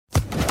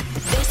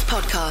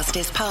podcast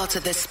is part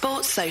of the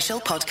Sports Social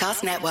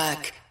Podcast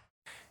Network.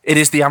 It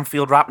is the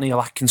Anfield Wrap.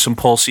 Neil Atkinson,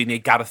 Paul Senior,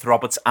 Gareth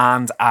Roberts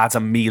and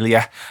Adam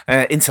Melia.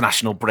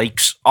 International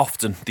breaks,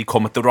 often they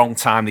come at the wrong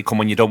time. They come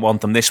when you don't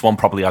want them. This one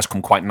probably has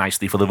come quite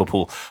nicely for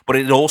Liverpool. But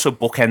it also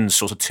bookends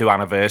sort of two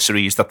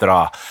anniversaries that there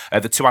are.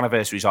 The two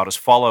anniversaries are as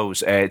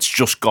follows. It's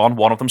just gone,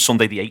 one of them,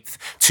 Sunday the 8th,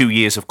 2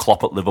 years of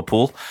Klopp at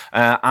Liverpool.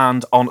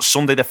 And on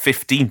Sunday the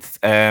 15th,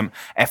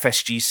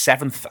 FSG's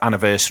 7th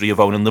anniversary of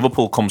owning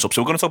Liverpool comes up.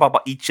 So we're going to talk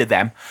about each of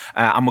them.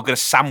 And we're going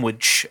to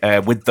sandwich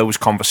with those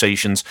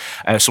conversations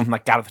something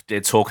that Gareth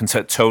did, talking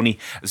to Tony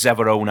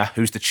Zeverona,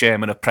 who's the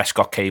chairman of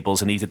Prescott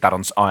Cables, and he did that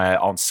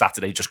on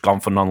Saturday, just gone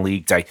for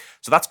non-league day.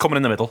 So that's coming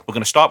in the middle. We're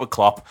going to start with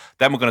Klopp,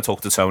 then we're going to talk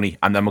to Tony,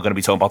 and then we're going to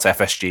be talking about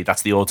FSG.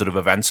 That's the order of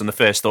events, and the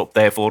first up,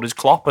 therefore, is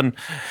Klopp. And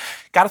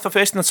Gareth, the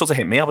first thing that sort of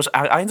hit me,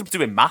 I ended up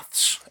doing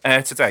maths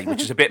today,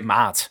 which is a bit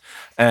mad,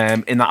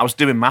 in that I was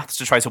doing maths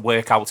to try to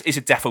work out, is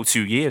it defo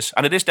 2 years?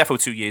 And it is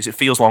defo 2 years. It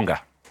feels longer.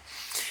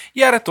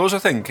 Yeah, it does, I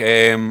think.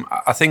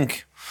 I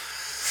think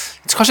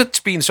it's because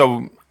it's been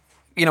so...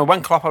 You know,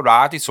 when Klopp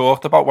arrived, he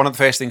talked about, one of the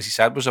first things he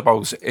said was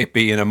about it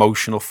being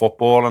emotional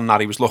football, and that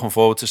he was looking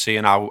forward to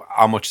seeing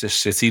how much this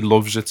city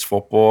loves its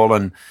football.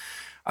 And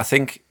I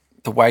think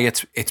the way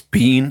it has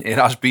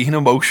been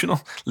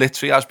emotional,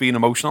 literally has been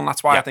emotional. And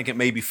that's why I think it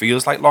maybe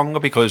feels like longer,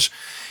 because,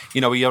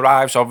 you know, he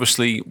arrives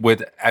obviously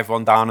with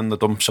everyone down in the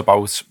dumps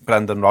about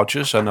Brendan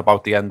Rodgers and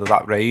about the end of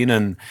that reign.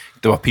 And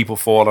there were people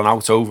falling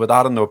out over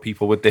that, and there were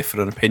people with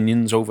different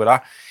opinions over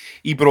that.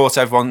 He brought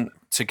everyone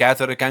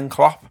together again,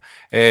 Klopp.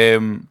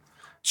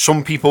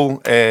 Some people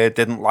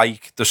didn't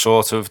like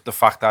the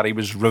fact that he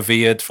was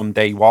revered from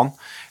day one,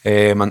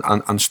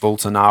 and still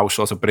to now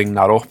sort of bring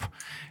that up.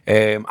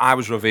 I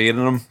was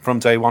revering him from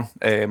day one.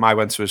 I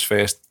went to his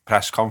first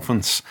press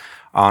conference,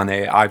 and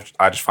I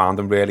just found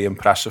him really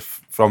impressive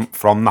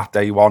from that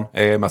day one.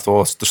 I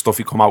thought the stuff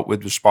he come out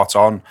with was spot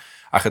on.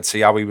 I could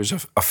see how he was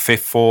a fit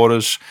for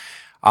us,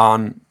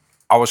 and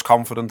I was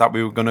confident that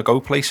we were going to go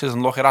places,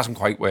 and look, it hasn't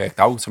quite worked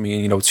out. I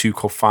mean, you know, losing two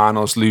cup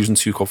finals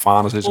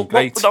isn't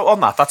great. On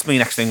that's my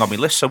next thing on my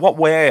list. So what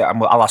were,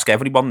 and I'll ask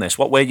everyone this,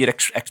 what were your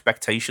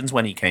expectations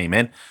when he came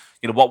in?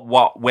 You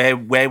know,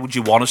 where would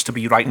you want us to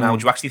be right now?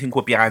 Do you actually think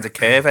we're behind a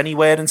curve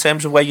anywhere in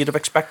terms of where you'd have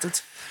expected?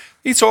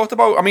 He talked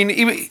about, I mean,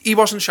 he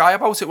wasn't shy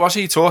about it, was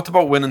he? He talked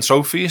about winning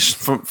trophies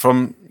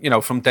from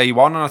day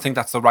one, and I think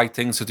that's the right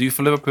thing to do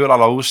for Liverpool.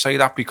 I'll always say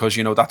that, because,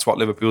 you know, that's what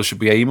Liverpool should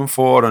be aiming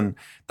for, and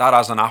that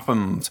hasn't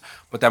happened.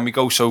 But then we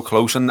go so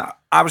close, and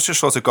I was just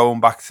sort of going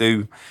back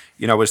to,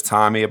 you know, his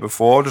time here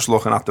before, just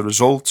looking at the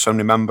results and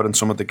remembering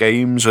some of the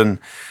games, and,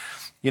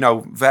 you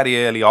know,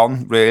 very early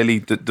on, really,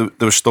 there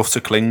was stuff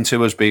to cling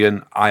to as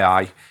being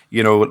aye.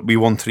 You know, we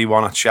won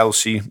 3-1 at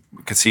Chelsea.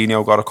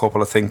 Coutinho got a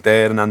couple, I think,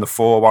 there, and then the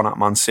 4-1 at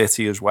Man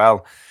City as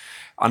well.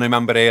 And I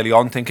remember early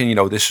on thinking, you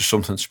know, this is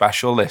something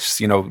special.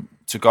 This, you know,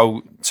 to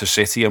go to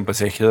City in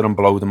particular and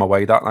blow them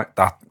away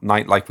that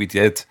night like we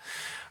did.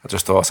 I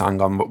just thought,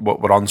 hang on,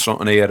 we're on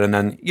something here. And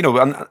then, you know,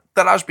 and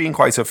there has been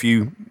quite a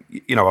few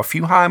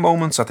high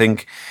moments. I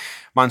think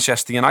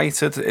Manchester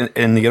United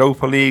in the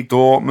Europa League,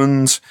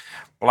 Dortmund,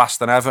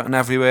 blasting Everton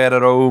everywhere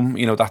at home.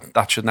 You know,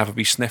 that should never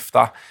be sniffed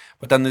at.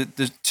 But then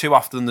there's too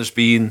often there's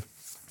been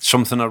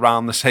something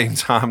around the same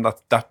time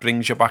that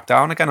brings you back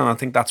down again. And I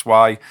think that's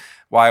why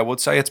I would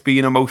say it's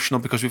been emotional,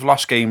 because we've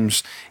lost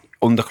games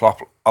under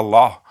Klopp a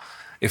lot.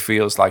 It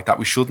feels like that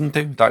we shouldn't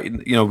do, that,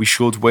 you know, we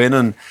should win.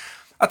 And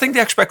I think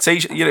the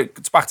expectation, you know,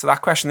 it's back to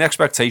that question, the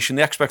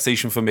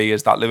expectation for me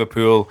is that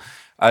Liverpool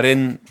are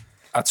in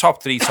a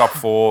top 3, top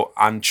 4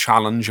 and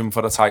challenging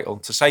for the title.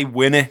 To say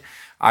win it,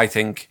 I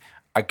think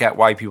I get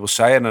why people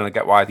say it, and I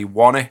get why they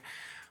want it.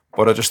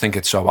 But I just think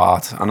it's so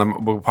hard,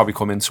 and we'll probably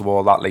come into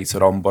all that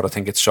later on, but I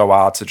think it's so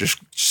hard to just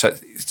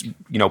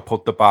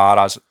put the bar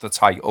as the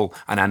title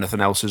and anything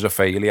else is a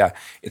failure.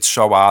 It's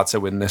so hard to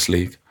win this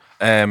league.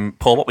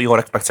 Paul, what were your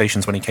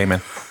expectations when he came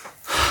in?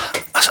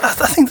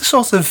 I think the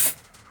sort of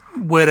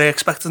where I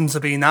expect them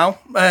to be now.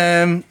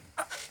 I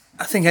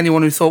think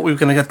anyone who thought we were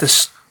going to get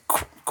this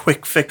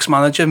quick fix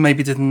manager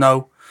maybe didn't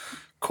know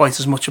quite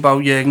as much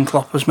about Jurgen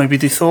Klopp as maybe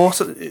they thought.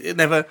 It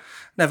never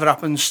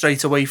happened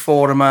straight away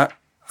for him at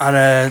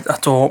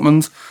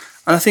Dortmund,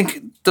 and I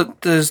think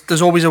that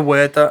there's always a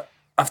word that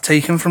I've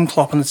taken from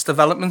Klopp, and it's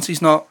development.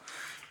 He's not,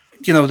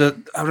 you know,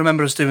 I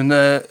remember us doing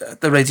the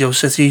Radio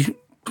City.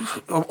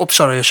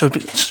 I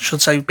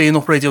should say being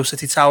up Radio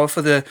City Tower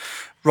for the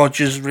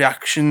Rodgers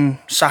reaction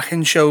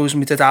sacking shows,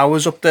 and we did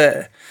hours up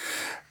there,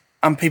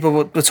 and people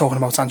were talking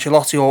about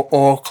Ancelotti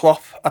or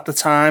Klopp at the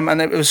time, and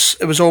it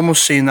was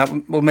almost seen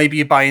that, well, maybe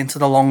you buy into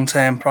the long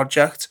term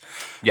project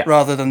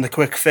rather than the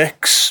quick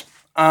fix.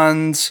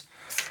 And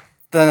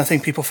then I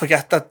think people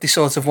forget that they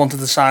sort of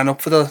wanted to sign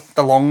up for the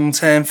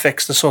long-term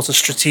fix, the sort of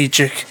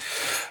strategic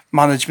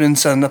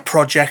management and the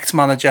project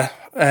manager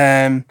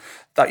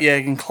that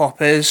Jurgen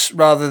Klopp is,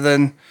 rather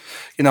than,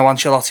 you know,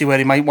 Ancelotti, where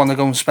he might want to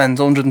go and spend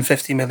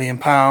 £150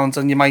 million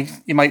and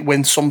you might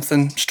win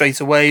something straight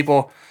away,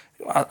 but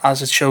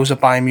as it shows at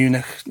Bayern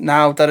Munich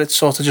now, that it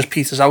sort of just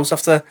peters out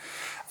after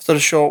a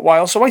short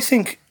while. So I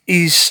think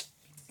he's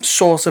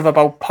sort of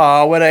about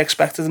par where I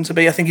expected him to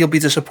be. I think he'll be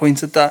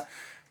disappointed that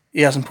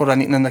he hasn't put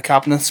anything in the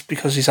cabinet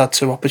because he's had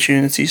 2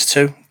 opportunities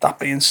too. That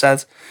being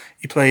said,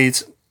 he played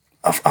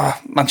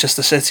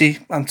Manchester City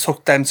and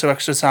took them to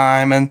extra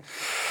time, and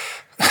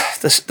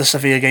the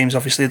Sevilla game's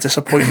obviously a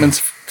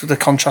disappointment. The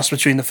contrast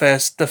between the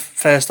first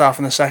half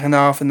and the second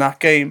half in that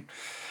game.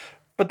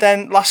 But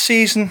then last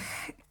season,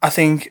 I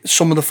think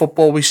some of the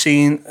football we've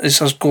seen is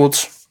as good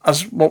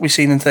as what we've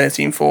seen in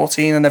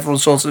 13-14, and everyone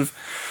sort of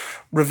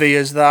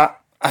reveres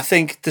that. I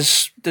think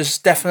there's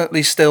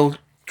definitely still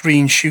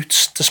green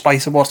shoots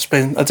despite what's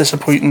been a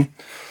disappointing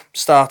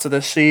start to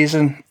this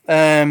season.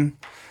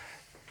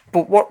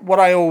 But what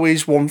I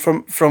always want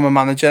from a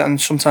manager, and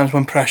sometimes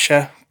when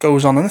pressure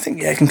goes on, and I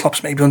think Jurgen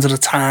Klopp's maybe under a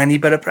tiny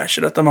bit of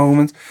pressure at the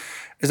moment,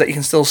 is that you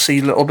can still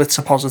see little bits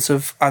of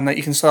positive, and that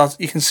you can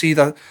see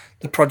that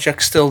the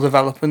project's still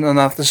developing, and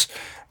that there's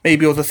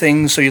maybe other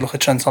things. So you look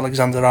at Trent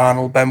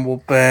Alexander-Arnold, Ben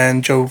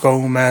Woodburn, Joe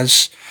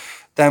Gomez,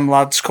 them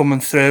lads coming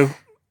through,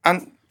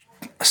 and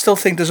I still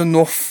think there's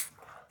enough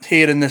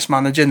here in this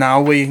manager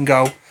now where you can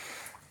go, you're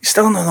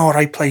still in an all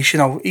right place, you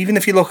know. Even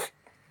if you look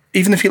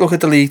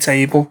at the league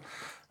table,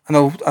 I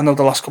know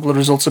the last couple of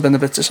results have been a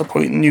bit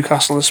disappointing,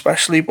 Newcastle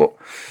especially, but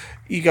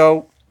you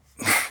go,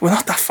 we're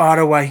not that far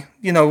away.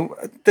 You know,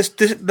 this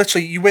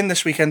literally, you win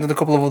this weekend and a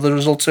couple of other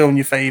results are in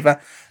your favour,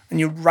 and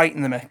you're right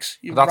in the mix.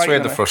 That's where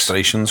the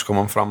frustration's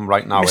coming from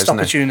right now, Missed isn't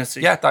opportunity.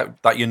 it? Yeah,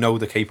 that you know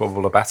they're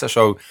capable of better.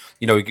 So,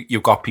 you know,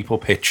 you've got people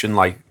pitching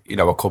like, you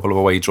know, a couple of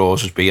away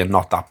draws as being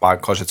not that bad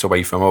because it's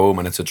away from home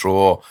and it's a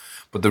draw.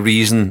 But the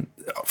reason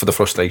for the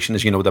frustration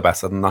is, you know, they're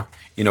better than that.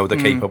 You know, they're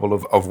capable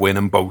of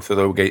winning both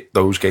of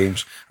those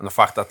games. And the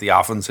fact that they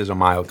haven't is a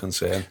mild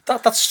concern.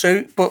 That's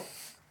true, but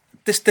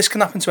this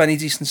can happen to any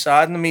decent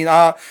side. And I mean,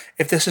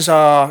 if this is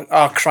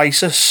our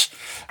crisis,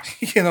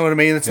 you know what I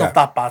mean? It's not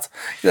that bad.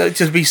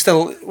 Just be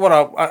still.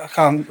 I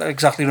can't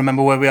exactly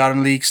remember where we are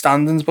in league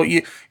standings, but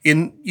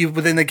you're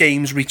within a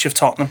game's reach of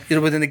Tottenham.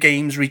 You're within a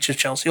game's reach of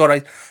Chelsea. All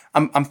right,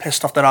 I'm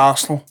pissed off that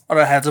Arsenal are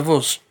ahead of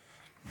us,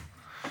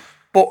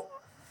 but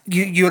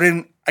you're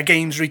in a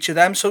game's reach of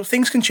them. So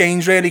things can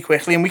change really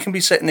quickly, and we can be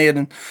sitting here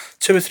in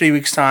 2 or 3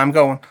 weeks' time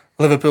going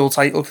Liverpool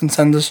title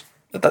contenders.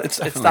 It's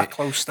that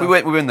close still.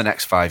 We win the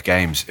next 5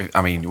 games.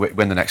 I mean, we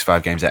win the next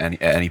 5 games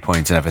at any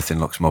point, and everything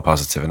looks more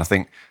positive. And I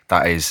think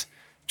that is,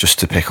 just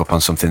to pick up on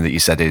something that you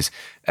said, is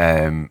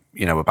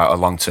you know, about a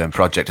long-term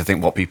project. I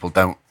think what people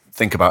don't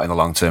think about in the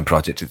long-term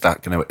project is that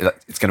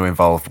it's going to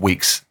involve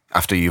weeks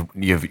after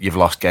you've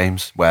lost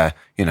games, where,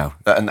 you know,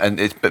 and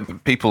it's,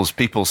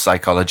 people's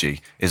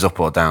psychology is up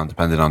or down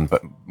depending on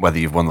whether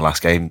you've won the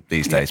last game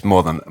these days,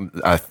 more than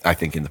I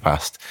think in the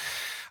past.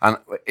 And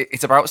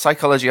it's about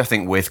psychology, I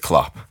think, with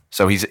Klopp.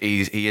 So he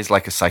is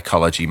like a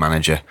psychology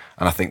manager,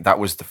 and I think that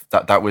was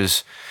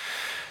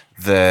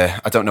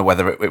I don't know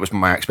whether it was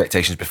my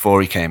expectations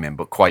before he came in,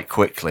 but quite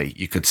quickly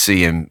you could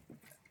see him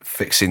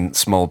fixing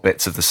small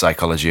bits of the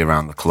psychology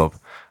around the club,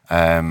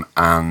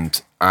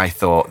 and I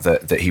thought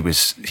that he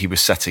was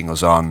setting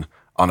us on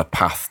a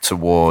path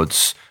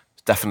towards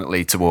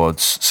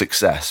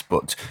success,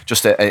 but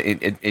just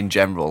in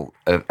general,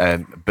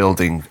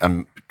 building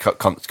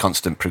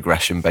constant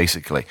progression,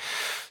 basically.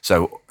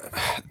 So,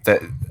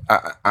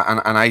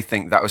 and I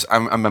think that was. I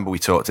remember we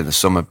talked in the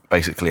summer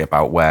basically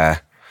about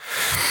where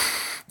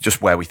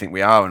we think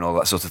we are and all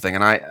that sort of thing.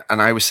 And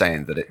I was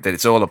saying that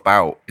it's all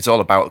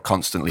about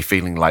constantly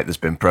feeling like there's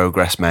been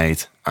progress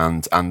made.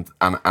 And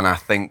I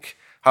think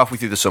halfway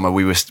through the summer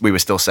we were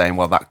still saying,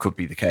 well, that could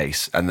be the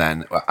case. And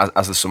then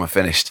as the summer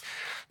finished,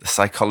 the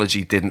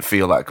psychology didn't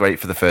feel that great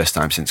for the first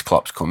time since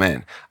Klopp's come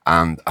in.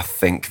 And I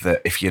think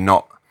that if you're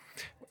not,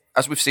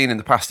 as we've seen in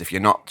the past, if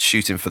you're not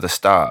shooting for the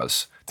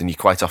stars, then you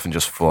quite often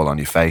just fall on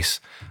your face.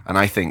 And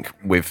I think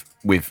with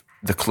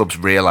the club's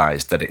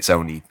realised that it's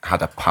only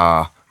had a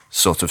par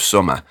sort of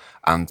summer,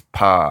 and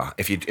par,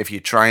 if you're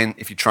trying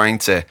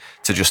to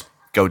just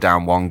go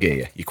down one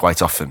gear, you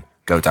quite often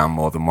go down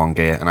more than one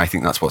gear. And I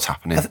think that's what's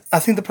happening. I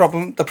think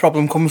the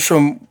problem comes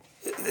from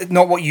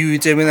not what you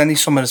do in any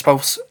summer, it's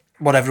about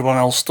what everyone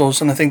else does.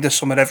 And I think this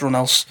summer everyone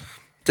else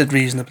did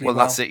reasonably well.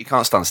 Well, that's it. You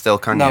can't stand still,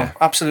 can you? No,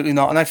 absolutely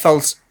not. And I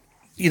felt,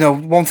 you know,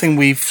 one thing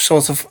we've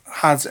sort of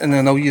had, and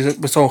I know you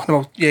were talking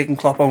about Jurgen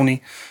Klopp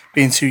only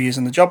being 2 years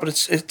in the job, but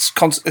it's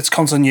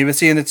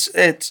continuity, and it's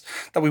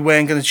that we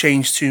weren't going to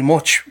change too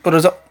much.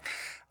 But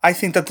I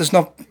think that there's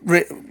not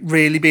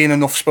really been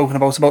enough spoken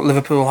about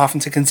Liverpool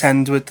having to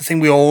contend with the thing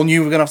we all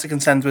knew we were going to have to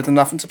contend with, and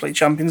having to play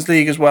Champions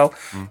League as well,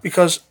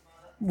 because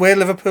where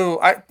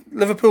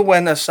Liverpool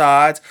went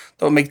aside,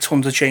 don't make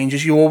tons of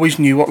changes. You always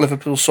knew what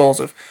Liverpool's sort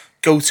of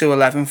go-to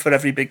 11 for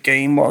every big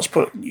game was.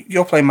 But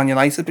you're playing Man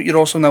United, but you're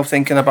also now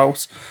thinking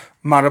about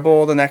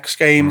Maribor the next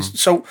game.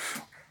 So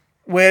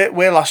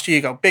where last year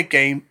you go, big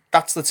game,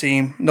 that's the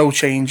team, no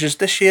changes.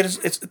 This year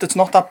it's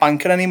not that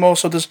banker anymore.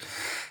 So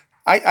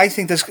I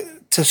think there's going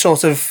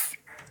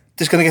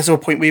to get to a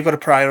point where you've got to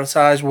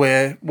prioritise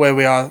where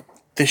we are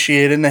this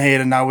year in the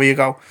here and now, where you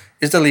go,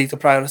 is the league the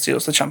priority or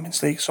is the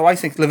Champions League? So I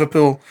think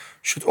Liverpool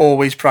should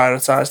always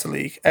prioritise the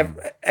league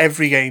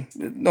every game,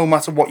 no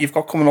matter what you've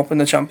got coming up in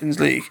the Champions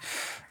League.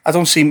 I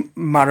don't see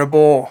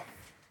Maribor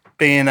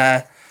being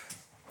let's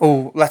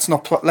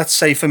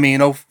say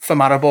Firmino for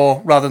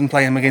Maribor rather than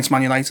playing him against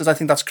Man United. I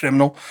think that's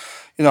criminal.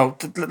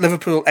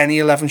 Liverpool, any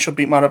 11 should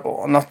beat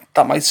Maribor, and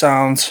that might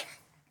sound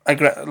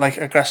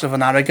aggressive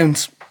and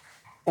arrogant,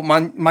 but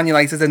Man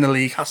United in the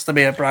league has to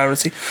be a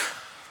priority,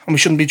 and we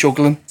shouldn't be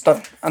juggling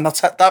that. And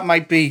that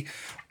might be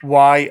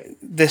why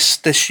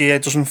this year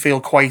doesn't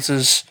feel quite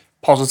as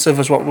positive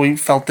as what we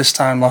felt this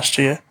time last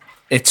year.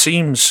 It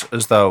seems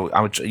as though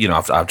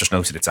I've just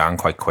noted it down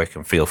quite quick,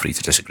 and feel free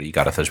to disagree,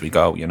 Gareth, as we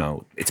go.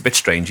 It's a bit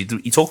strange.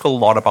 He talked a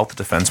lot about the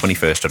defence when he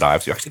first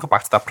arrived. You actually go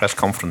back to that press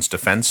conference.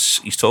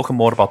 Defence, he's talking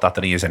more about that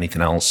than he is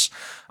anything else.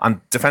 And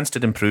defence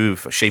did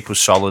improve. Shape was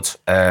solid.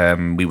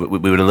 We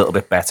were a little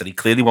bit better. He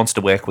clearly wants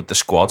to work with the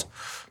squad.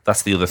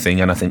 That's the other thing,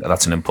 and I think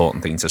that's an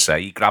important thing to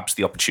say. He grabs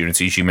the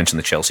opportunities. You mentioned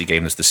the Chelsea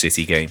game, there's the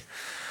City game.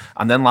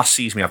 And then last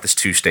season, we have this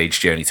two-stage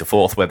journey to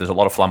fourth where there's a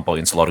lot of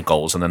flamboyance, a lot of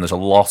goals, and then there's a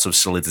lot of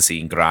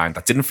solidity and grind.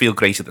 That didn't feel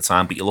great at the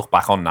time, but you look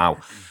back on now,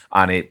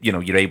 and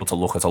you're able to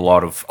look at a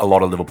lot of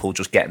Liverpool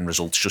just getting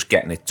results, just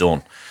getting it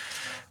done.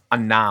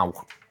 And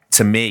now,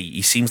 to me,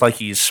 he seems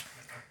like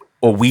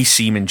we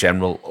seem in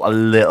general a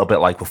little bit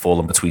like we're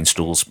falling between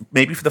stools.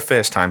 Maybe for the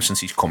first time since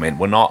he's come in,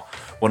 we're not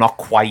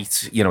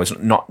quite, it's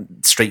not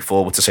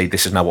straightforward to say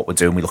this is now what we're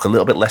doing. We look a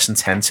little bit less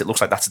intense. It looks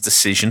like that's a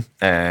decision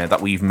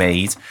that we've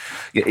made.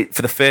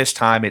 For the first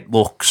time, it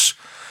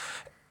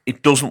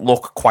doesn't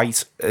look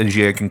quite as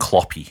Jurgen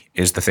Kloppy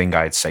is the thing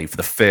I'd say for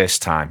the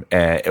first time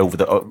over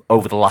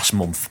the last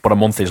month. But a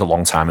month is a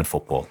long time in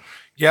football.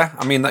 Yeah,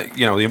 I mean,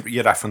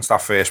 you referenced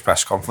that first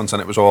press conference,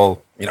 and it was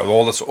all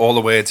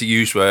the words he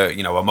used were,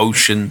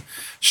 emotion,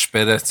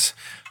 spirit,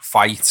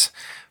 fight.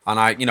 And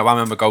I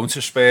remember going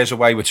to Spurs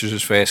away, which was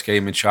his first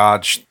game in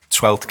charge,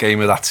 12th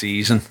game of that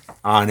season,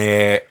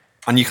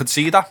 and you could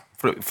see that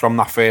from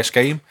that first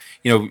game.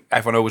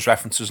 Everyone always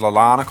references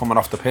Lallana coming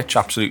off the pitch,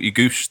 absolutely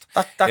goosed.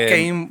 That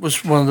game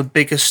was one of the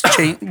biggest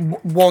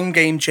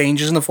one-game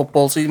changes in the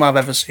football team I've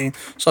ever seen.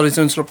 Sorry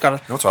to interrupt,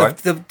 Gareth. No, it's all right.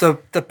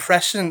 The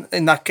pressing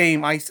in that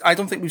game, I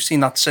don't think we've seen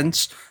that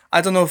since.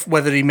 I don't know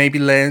whether he maybe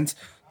learned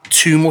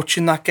too much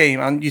in that game.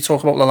 And you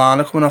talk about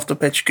Lallana coming off the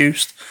pitch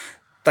goosed,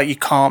 that you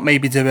can't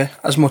maybe do it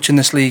as much in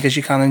this league as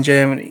you can in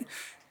Germany.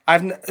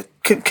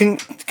 Can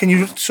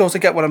you sort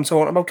of get what I'm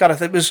talking about,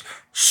 Gareth? It was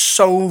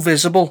so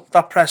visible,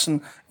 that pressing.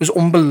 It was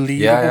unbelievable.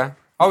 Yeah.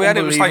 Oh yeah,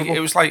 it was like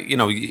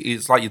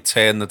it's like you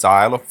turn the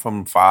dial up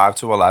from 5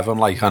 to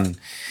 11, and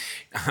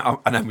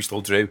then we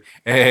still drew.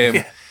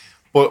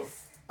 But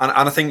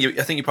I think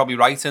you're probably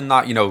right in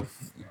that.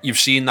 You've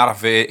seen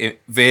that at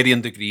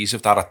varying degrees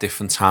of that at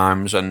different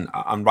times, and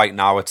right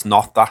now it's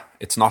not that.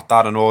 It's not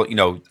that, and all.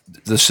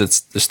 The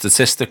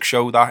statistics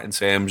show that in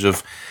terms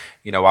of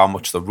how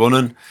much they're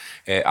running,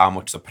 how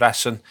much they're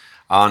pressing,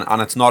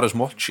 and it's not as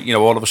much.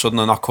 All of a sudden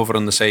they're not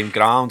covering the same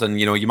ground, and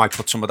you might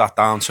put some of that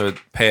down to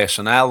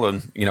personnel,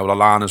 and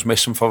Lallana's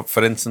missing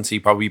for instance. He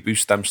probably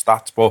boosts them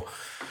stats, but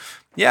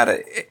yeah,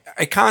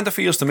 it kind of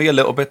feels to me a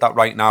little bit that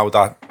right now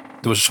that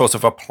there was sort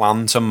of a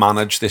plan to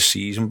manage this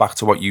season. Back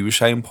to what you were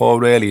saying, Paul,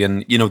 really,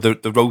 and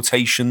the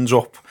rotations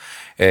up,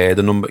 the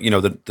number,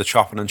 the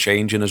chopping and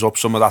changing is up.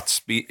 Some of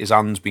that's his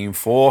hands being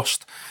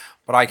forced,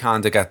 but I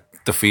kind of get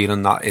the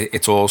feeling that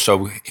it's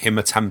also him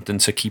attempting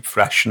to keep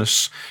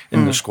freshness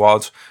in the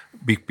squad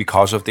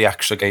because of the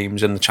extra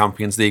games in the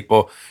Champions League.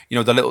 But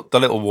the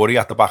little worry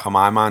at the back of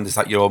my mind is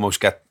that you almost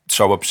get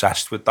so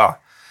obsessed with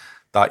that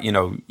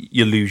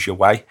you lose your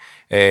way.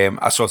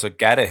 I sort of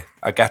get it.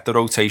 I get the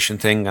rotation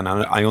thing, and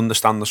I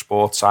understand the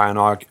sports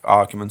science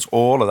arguments,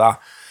 all of that.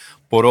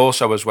 But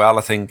also as well,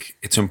 I think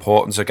it's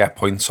important to get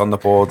points on the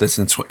board.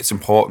 It's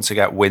important to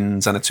get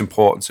wins, and it's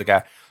important to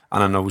get.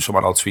 And I know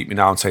someone will tweet me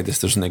now and say this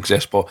doesn't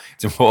exist, but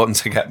it's important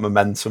to get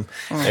momentum.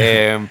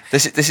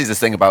 This is the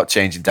thing about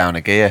changing down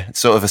a gear.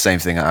 It's sort of the same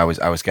thing I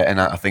was getting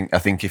at. I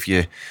think if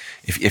you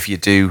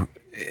do,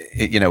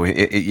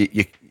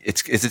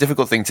 it's a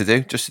difficult thing to do,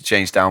 just to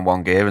change down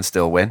one gear and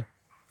still win.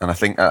 And I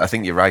think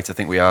you're right. I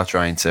think we are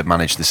trying to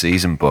manage the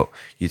season, but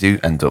you do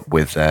end up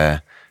with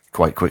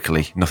quite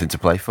quickly nothing to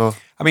play for.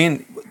 I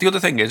mean, the other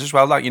thing is as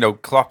well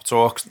that Klopp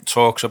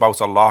talks about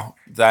a lot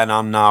then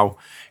and now.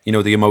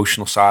 The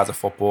emotional side of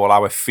football,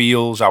 how it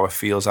feels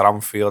at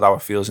Anfield, how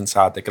it feels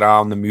inside the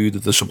ground, the mood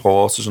of the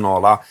supporters and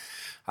all that.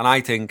 And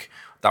I think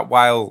that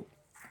while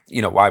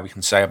we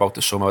can say about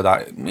the summer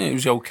that it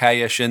was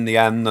okay-ish in the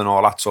end and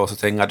all that sort of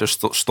thing, I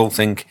just still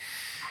think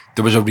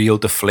there was a real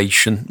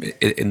deflation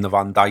in the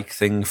Van Dijk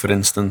thing, for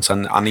instance,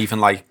 and even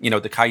the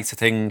Keita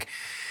thing.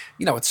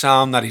 It's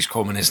sound that he's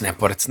coming, isn't it?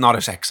 But it's not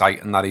as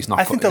exciting that he's not.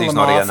 I think the he's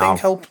Lamar not here thing now.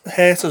 helped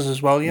hurt us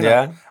as well.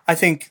 Yeah. I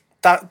think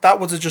that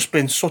would have just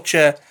been such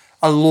a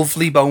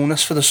lovely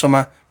bonus for the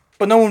summer,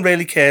 but no one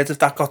really cared if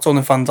that got done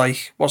if Van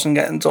Dijk wasn't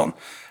getting done.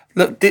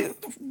 Look,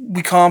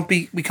 we can't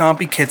be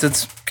kidded,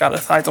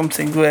 Gareth. I don't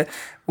think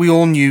we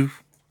all knew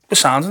we're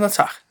sound in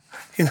attack.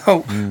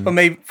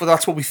 But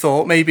that's what we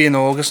thought. Maybe in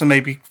August, and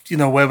maybe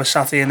where we're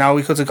sat here now,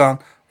 we could have gone.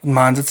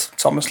 Minded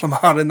Thomas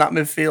Lamar in that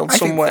midfield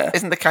somewhere.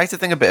 Isn't the Keita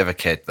thing a bit of a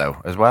kid though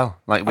as well?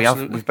 Like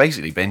we've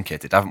basically been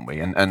kitted, haven't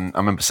we? And I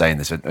remember saying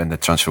this when the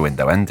transfer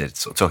window ended,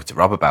 sort of talking to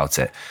Rob about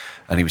it,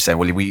 and he was saying,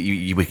 "Well,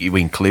 we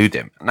include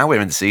him." Now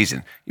we're in the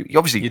season. You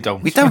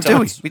don't. We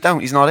don't.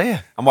 He's not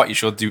here. And what you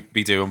should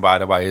be doing, by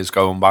the way, is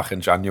going back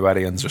in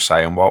January and just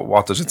saying,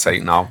 "What does it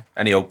take now?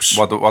 Any hopes?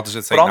 What does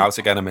it take now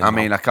to get him in?" I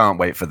mean, I can't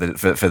wait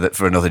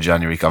for another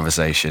January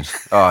conversation.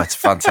 Oh, it's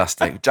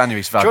fantastic.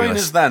 January's fabulous. Join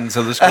us then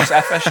to discuss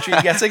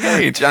FSG yet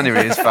again.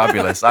 January is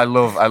fabulous. I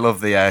love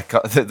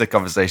the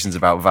conversations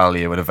about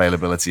value and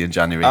availability in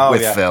January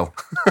with Phil.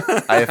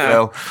 Hiya,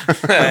 Phil.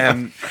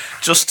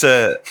 Just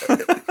to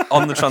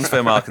on the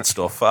transfer market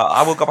stuff,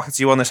 I will go back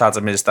to you on this,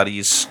 Adam. Is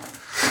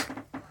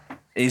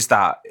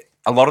that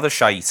a lot of the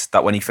shite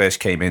that when he first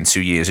came in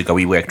 2 years ago,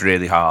 he worked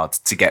really hard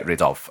to get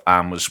rid of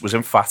and was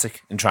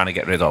emphatic in trying to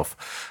get rid of,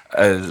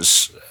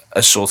 as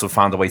sort of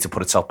found a way to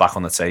put itself back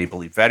on the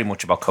table. He's very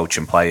much about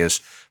coaching players,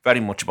 very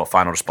much about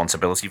final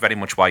responsibility, very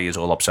much why he is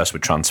all obsessed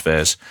with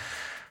transfers.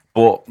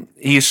 But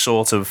he is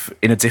sort of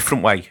in a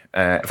different way.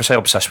 If I say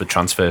obsessed with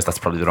transfers, that's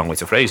probably the wrong way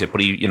to phrase it.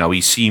 But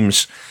he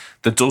seems.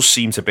 There does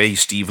seem to be,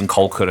 Stephen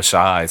Colker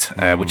aside,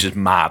 which is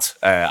mad,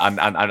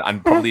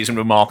 and probably isn't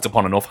remarked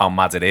upon enough how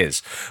mad it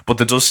is. But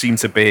there does seem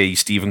to be,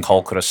 Stephen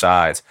Colker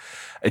aside,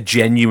 a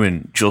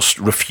genuine just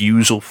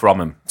refusal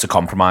from him to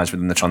compromise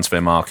within the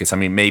transfer market. I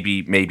mean,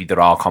 maybe there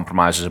are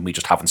compromises and we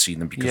just haven't seen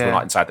them because we're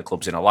not inside the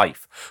club's inner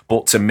life.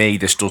 But to me,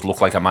 this does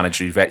look like a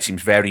manager who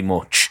seems very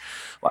much,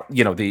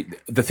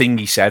 the thing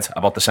he said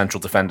about the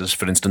central defenders,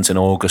 for instance, in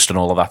August and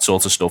all of that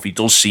sort of stuff. He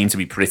does seem to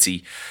be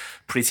pretty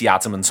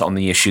adamant on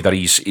the issue that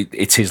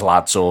it's his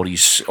lads, or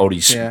he's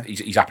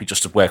happy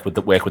just to work with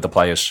the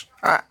players.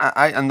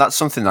 And that's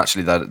something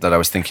actually that I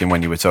was thinking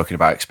when you were talking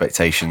about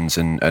expectations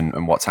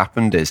and what's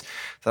happened is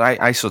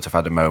that I sort of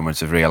had a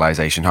moment of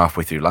realization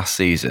halfway through last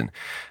season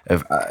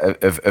of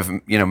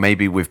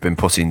maybe we've been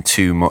putting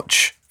too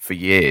much for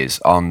years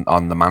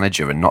on the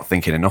manager and not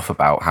thinking enough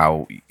about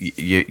how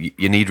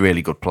you need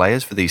really good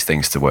players for these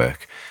things to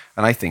work.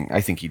 And I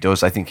think he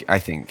does. I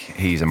think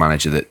he's a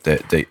manager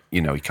that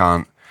he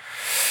can't.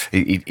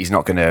 He's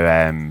not going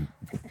to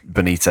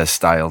Benitez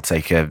style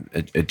take a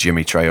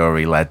Jimmy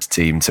Traore led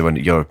team to a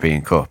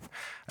European Cup.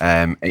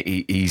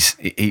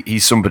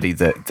 He's somebody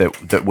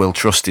that will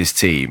trust his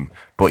team,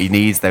 but he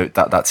needs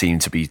that team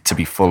to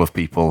be full of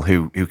people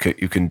who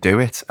can do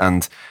it,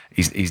 and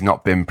he's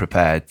not been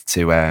prepared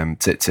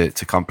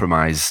to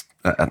compromise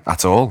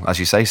at all, as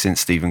you say,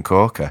 since Stephen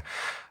Corker,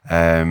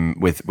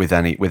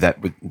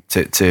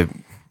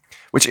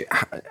 Which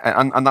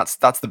and that's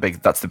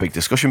the big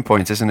discussion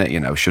point, isn't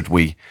it? Should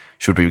we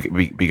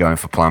be going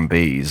for plan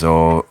Bs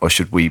or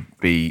should we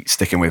be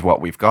sticking with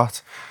what we've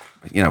got?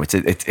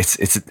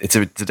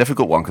 It's a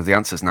difficult one because the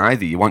answer's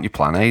neither. You want your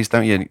plan As,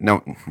 don't you?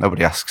 No,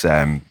 nobody asks.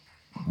 Who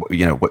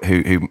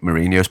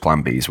Mourinho's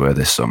plan Bs were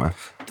this summer.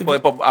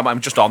 But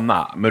I'm just on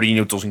that.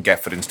 Mourinho doesn't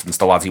get, for instance,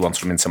 the lad he wants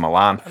from Inter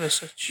Milan.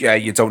 Yeah,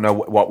 you don't know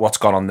what's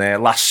gone on there.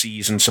 Last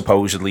season,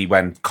 supposedly,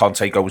 when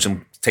Conte goes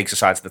and takes a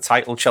side to the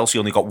title, Chelsea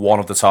only got one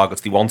of the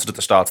targets they wanted at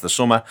the start of the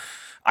summer.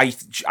 I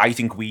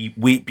think we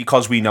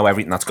because we know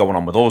everything that's going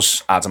on with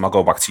us, Adam, I'll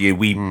go back to you.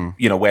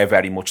 We're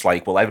very much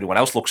like, well, everyone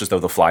else looks as though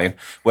they're flying,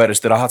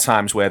 whereas there are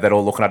times where they're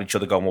all looking at each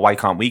other going, well, why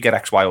can't we get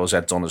X, Y, or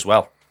Z done as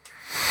well?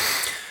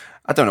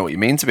 I don't know what you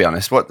mean, to be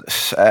honest.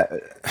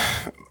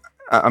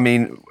 I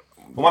mean...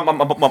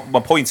 My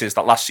point is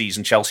that last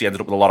season Chelsea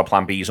ended up with a lot of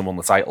plan Bs and won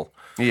the title.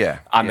 Yeah,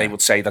 and they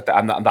would say that's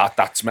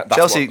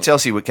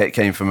Chelsea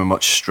came from a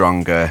much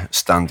stronger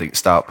standing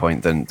start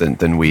point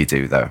than we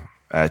do, though.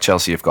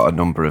 Chelsea have got a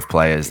number of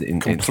players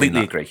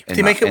completely agree.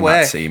 They make it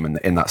work. That team and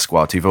in that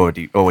squad who've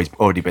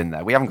already been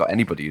there. We haven't got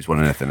anybody who's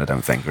won anything, I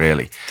don't think,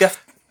 really. They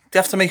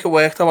have to make it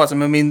work, though,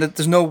 Adam. I mean,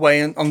 there's no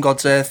way on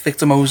God's earth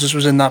Victor Moses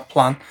was in that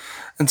plan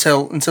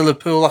until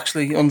Liverpool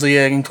actually under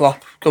Jurgen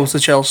Klopp goes to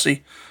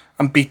Chelsea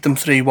and beat them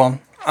 3-1,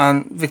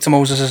 and Victor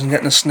Moses isn't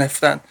getting a sniff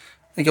then.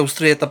 He goes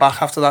 3 at the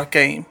back after that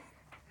game,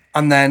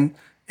 and then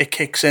it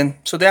kicks in.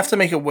 So they have to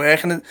make it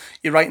work, and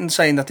you're right in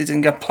saying that they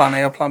didn't get plan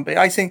A or plan B.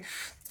 I think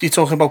you're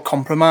talking about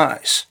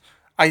compromise.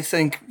 I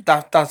think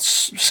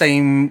that's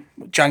same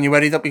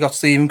January that we got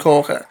Stephen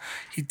Corker.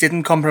 He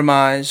didn't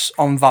compromise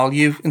on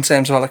value in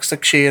terms of Alex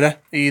Teixeira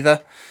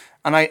either.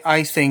 And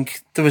I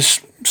think there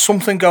was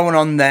something going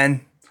on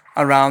then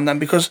around them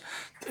because...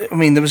 I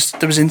mean, there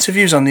was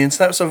interviews on the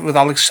internet with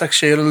Alex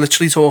Teixeira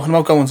literally talking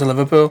about going to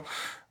Liverpool,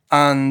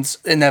 and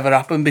it never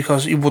happened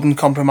because he wouldn't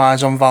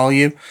compromise on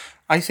value.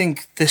 I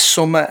think this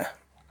summer,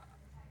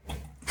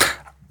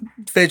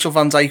 Virgil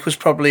van Dijk was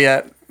probably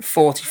a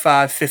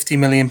 45-50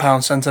 million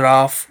pound centre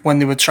half when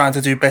they were trying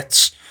to do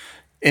bits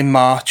in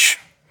March,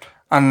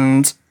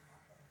 and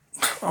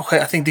okay,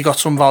 I think they got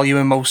some value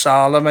in Mo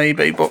Salah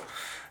maybe, but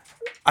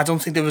I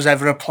don't think there was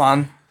ever a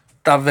plan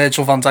that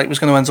Virgil van Dijk was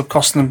going to end up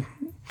costing them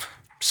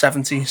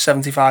 70,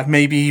 75,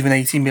 maybe even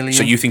 80 million.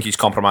 So you think he's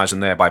compromising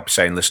there by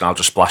saying, listen, I'll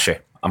just splash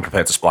it. I'm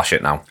prepared to splash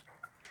it now.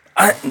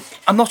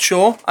 I'm not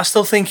sure. I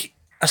still think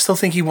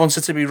he wants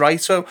it to be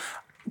right. So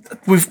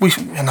we've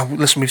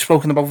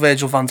spoken about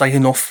Virgil van Dijk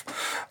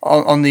enough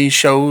on these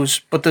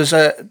shows, but there's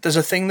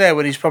a thing there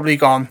where he's probably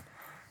gone.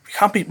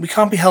 We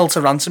can't be held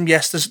to ransom.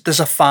 Yes, there's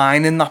a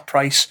fine in that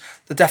price.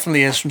 There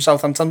definitely is from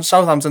Southampton.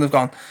 Southampton have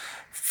gone,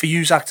 for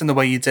you acting the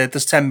way you did,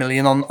 there's 10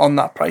 million on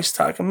that price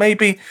tag. And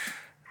maybe,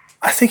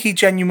 I think he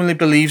genuinely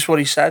believes what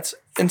he said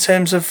in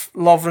terms of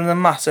Lovren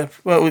and Matip.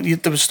 Well,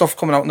 there was stuff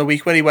coming out in the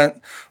week where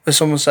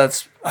someone said,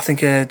 I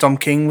think Dom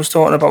King was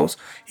talking about,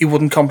 he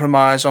wouldn't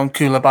compromise on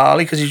Koulibaly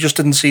because he just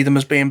didn't see them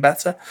as being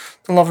better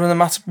than Lovren and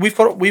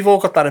Matip. We've all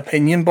got that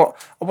opinion, but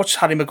I watched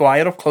Harry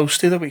Maguire up close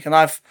to the week, and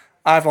I've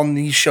on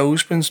these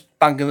shows been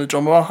banging the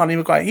drum about Harry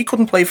Maguire. He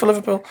couldn't play for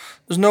Liverpool.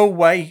 There's no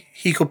way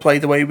he could play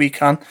the way we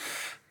can.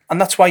 And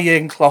that's why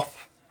Jurgen Klopp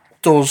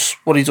does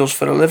what he does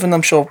for a living.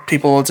 I'm sure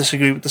people will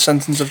disagree with the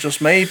sentence I've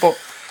just made, but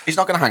he's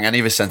not going to hang any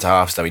of his centre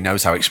halves, though. He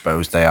knows how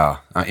exposed they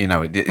are. He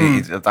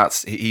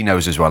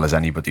knows as well as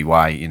anybody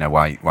why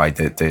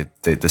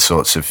the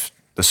sorts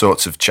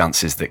of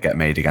chances that get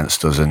made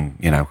against us and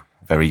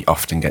very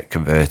often get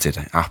converted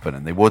happen,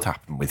 and they would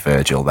happen with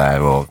Virgil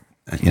there or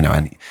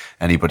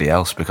anybody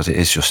else, because it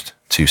is just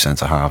two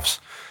centre halves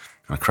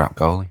and a crap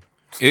goalie.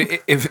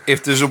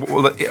 If there's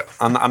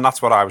and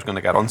that's what I was going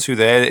to get onto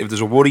there. If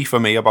there's a worry for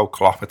me about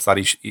Klopp, it's that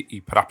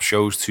he perhaps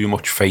shows too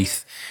much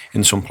faith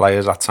in some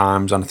players at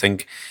times, and I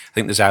think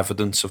there's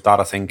evidence of that.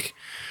 I think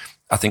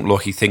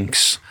look, he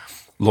thinks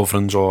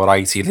Lovren's all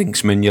right, he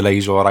thinks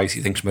Mignolet's all right,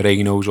 he thinks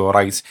Moreno's all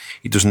right.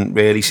 He doesn't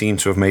really seem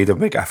to have made a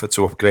big effort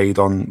to upgrade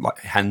on like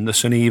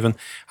Henderson even,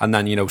 and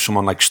then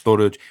someone like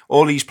Sturridge.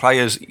 All these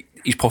players,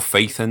 he's put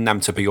faith in them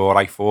to be all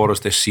right for us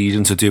this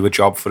season, to do a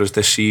job for us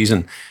this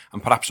season.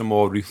 And perhaps a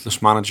more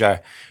ruthless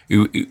manager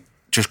who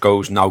just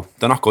goes, no,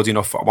 they're not good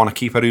enough. I want to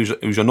keep her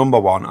who's a number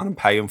one, and I'm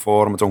paying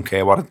for them. I don't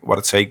care what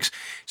it takes.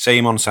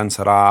 Same on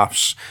centre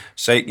halves.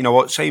 Same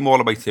all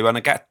the way through. And I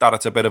get that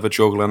it's a bit of a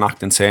juggling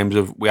act in terms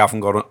of we haven't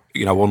got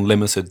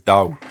unlimited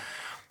dough,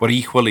 but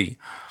equally,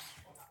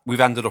 we've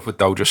ended up with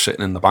dough just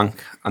sitting in the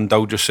bank, and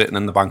dough just sitting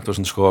in the bank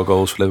doesn't score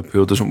goals for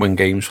Liverpool, doesn't win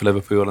games for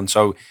Liverpool, and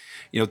so.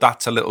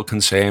 That's a little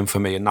concern for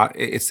me, and that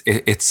it's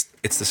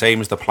the same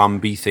as the Plan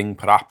B thing,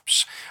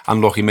 perhaps.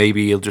 And look,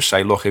 maybe he'll just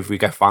say, look, if we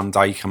get Van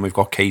Dijk and we've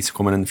got Keita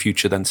coming in the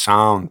future, then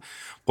sound.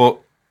 But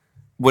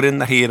we're in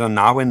the here and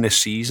now in this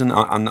season,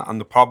 and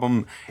the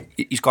problem,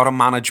 he's got to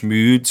manage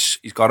moods.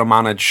 He's got to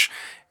manage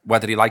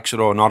whether he likes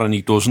it or not, and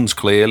he doesn't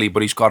clearly.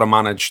 But he's got to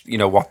manage,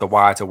 what the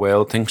wider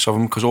world thinks of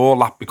him, because all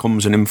that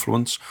becomes an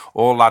influence.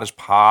 All that is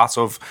part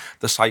of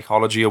the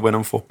psychology of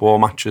winning football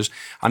matches.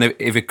 And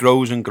if it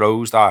grows and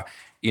grows that.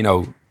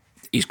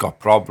 He's got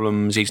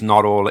problems, he's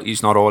not all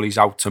he's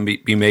out to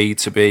be made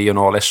to be, and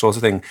all this sort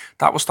of thing.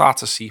 That will start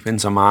to seep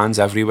into minds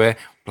everywhere,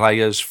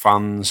 players,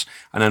 fans,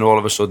 and then all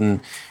of a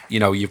sudden,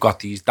 you've got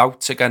these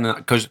doubts again.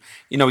 Because,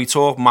 he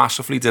talked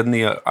massively, didn't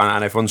he?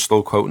 And everyone's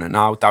still quoting it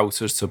now,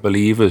 doubters to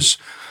believers.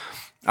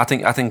 I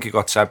think it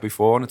got said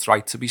before, and it's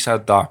right to be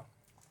said that.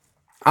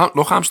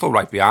 Look, I'm still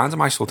right behind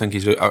him. I still think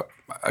he's a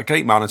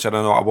great manager, and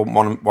I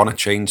wouldn't want to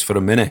change for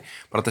a minute.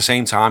 But at the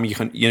same time,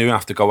 you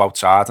have to go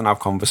outside and have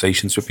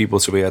conversations with people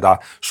to hear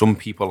that some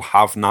people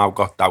have now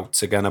got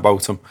doubts again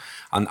about him,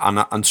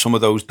 and some of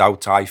those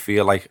doubts I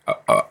feel like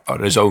are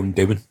his own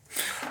doing.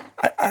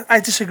 I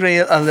disagree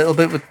a little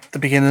bit with the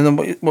beginning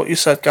and what you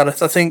said,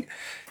 Gareth. I think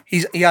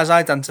he has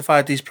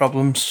identified these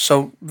problems.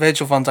 So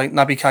Virgil van Dijk,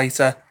 Naby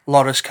Keita,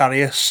 Loris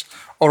Karius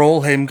are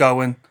all him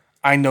going,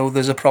 I know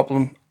there's a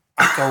problem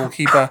at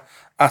goalkeeper,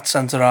 at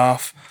centre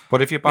half.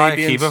 But if you buy a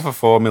keeper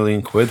for £4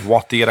 million,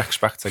 what do you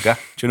expect to get?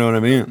 Do you know what I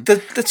mean?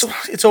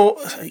 It's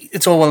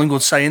all well and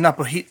good saying that,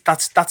 but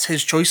that's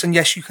his choice, and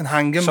yes, you can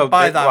hang him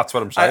by that. That's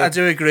what I'm saying. I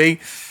do agree,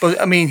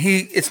 but I mean,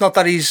 it's not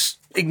that he's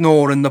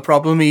ignoring the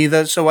problem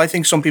either. So I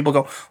think some people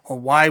go, well,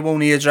 why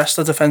won't he address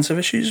the defensive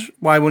issues?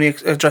 Why won't he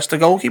address the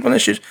goalkeeping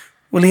issues?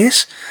 Well,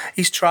 he's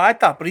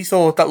tried that, but he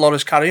thought that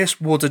Loris Karius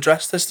would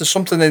address this.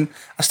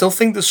 I still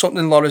think there's something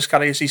in Loris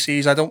Karius he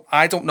sees. I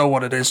don't know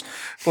what it is,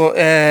 but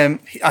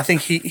I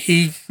think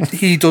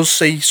he does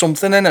see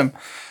something in him.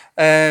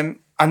 And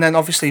then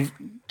obviously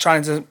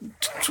trying to,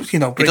 he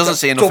doesn't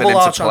see enough in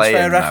him to play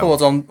transfer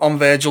record on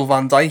Virgil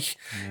van Dijk.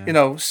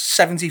 Yeah.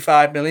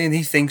 75 million.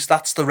 He thinks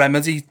that's the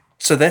remedy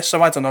to this.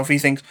 So I don't know if he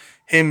thinks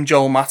him,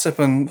 Joel Matip,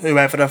 and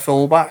whoever a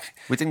fullback.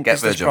 We didn't get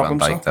Virgil van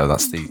Dijk though.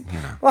 That's the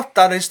Well,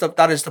 that is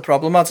the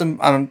problem, Adam.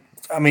 And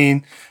I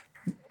mean,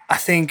 I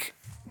think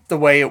the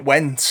way it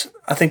went,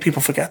 I think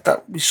people forget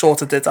that we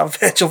sort of did have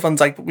Virgil van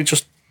Dijk, but we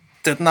just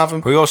didn't have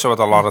him. We also had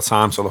a lot of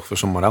time to look for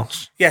someone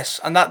else. Yes,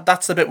 and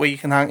that's the bit where you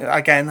can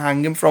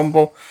hang him from,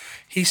 but.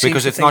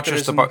 Because it's not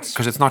just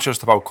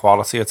about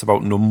quality; it's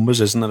about numbers,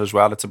 isn't it? As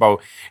well, it's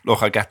about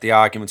look. I get the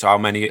argument how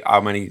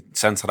many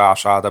centre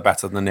halves are there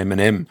better than him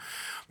and him,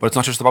 but it's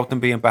not just about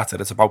them being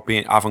better. It's about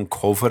having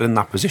cover in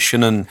that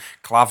position. And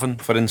Clavin,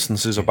 for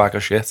instance, is a bag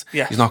of shit.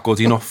 Yes. He's not good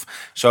enough.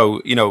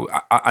 So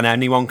and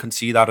anyone can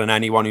see that, and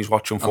anyone who's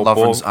watching football,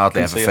 Lovren's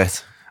hardly ever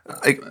fit.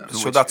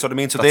 So that's what I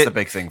mean. So that's the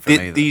big thing for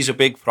me. These are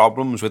big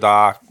problems with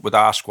our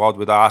squad,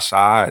 with our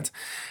side,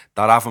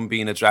 that haven't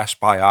been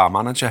addressed by our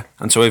manager.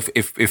 And so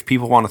if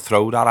people want to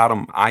throw that at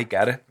him, I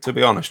get it, to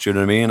be honest. Do you know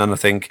what I mean? And I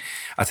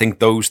think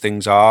those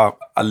things are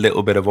a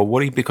little bit of a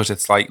worry, because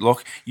it's like,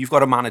 look, you've got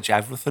to manage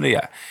everything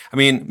here. I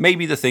mean,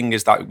 maybe the thing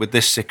is that with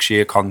this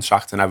 6-year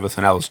contract and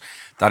everything else,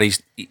 that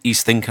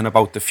he's thinking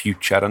about the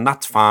future, and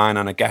that's fine,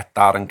 and I get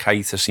that, and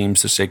Keita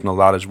seems to signal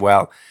that as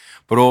well.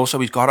 But also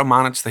he's got to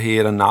manage the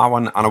here and now,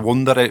 and I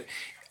wonder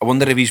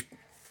if he's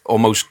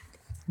almost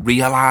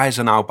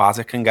realising how bad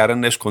it can get in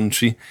this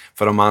country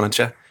for a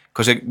manager,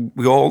 because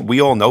we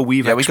all know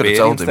we could have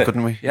told him,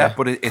 couldn't we? Yeah,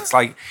 but it's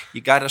like you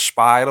get a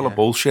spiral of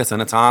bullshit,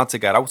 and it's hard to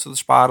get out of the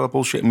spiral of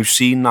bullshit, and we've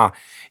seen that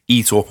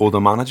eat up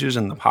other managers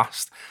in the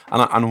past,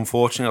 and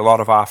unfortunately a lot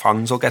of our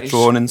fans will get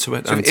drawn into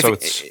it. And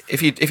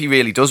if he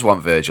really does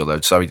want Virgil,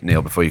 though, sorry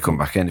Neil, before you come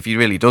back in, if he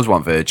really does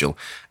want Virgil,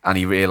 and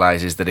he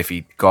realises that if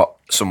he got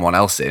someone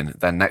else in,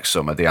 then next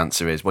summer the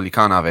answer is, well, you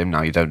can't have him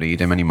now, you don't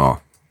need him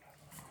anymore.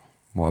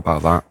 What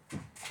about that?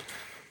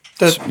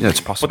 It's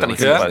a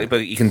possibility.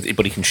 But he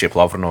can ship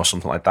Lovren or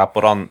something like that.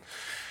 But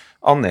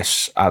on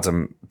this,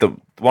 Adam,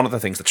 one of the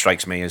things that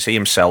strikes me is he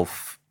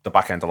himself, the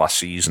back end of last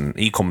season,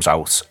 he comes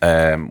out,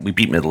 we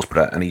beat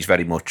Middlesbrough, and he's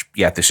very much,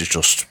 this is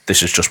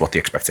just what the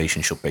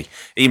expectation should be.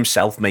 He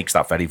himself makes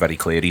that very, very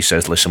clear. He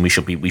says, listen, we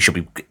should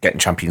be getting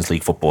Champions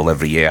League football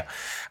every year.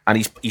 And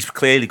he's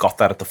clearly got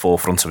that at the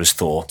forefront of his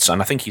thoughts,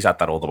 and I think he's had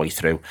that all the way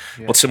through.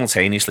 Yeah. But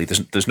simultaneously,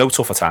 there's no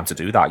tougher time to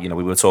do that. You know,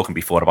 we were talking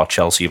before about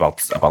Chelsea,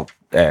 about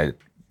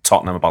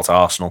Tottenham, about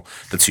Arsenal,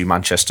 the two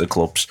Manchester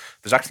clubs.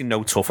 There's actually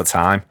no tougher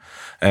time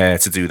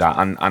to do that,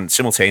 and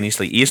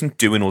simultaneously, he isn't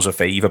doing us a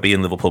favour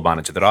being Liverpool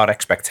manager. There are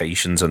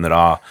expectations, and there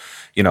are,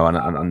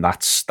 and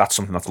that's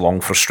something that's long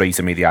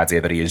frustrated me. The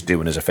idea that he is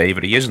doing us a favour,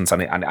 he isn't,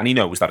 and he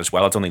knows that as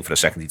well. I don't think for a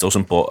second he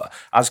doesn't. But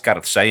as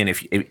Gareth's saying,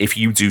 if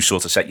you do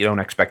sort of set your own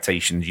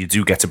expectations, you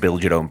do get to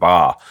build your own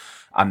bar,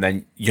 and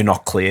then you're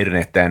not clearing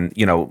it. Then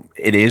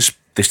it is.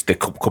 This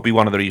could be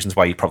one of the reasons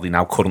why he probably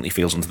now currently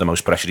feels under the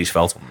most pressure he's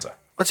felt under.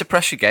 Well, it's a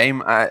pressure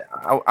game.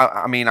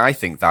 I mean, I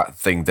think that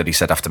thing that he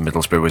said after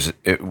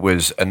Middlesbrough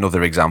was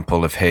another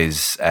example of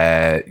his,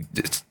 I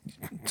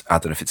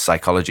don't know if it's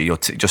psychology or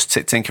just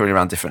tinkering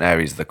around different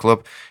areas of the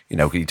club. He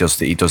does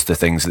the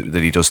things that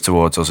he does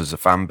towards us as a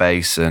fan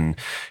base, and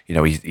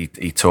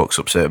he talks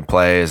up certain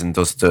players and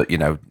does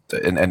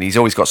and he's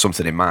always got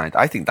something in mind.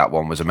 I think that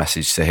one was a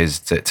message to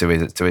his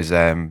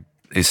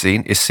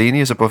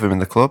seniors above him in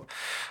the club.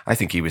 I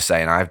think he was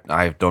saying,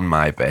 I've done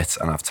my bit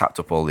and I've tapped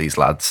up all these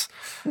lads.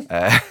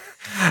 And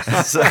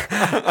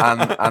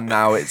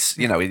now it's,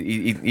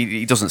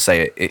 he doesn't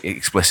say it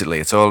explicitly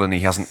at all, and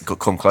he hasn't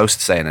come close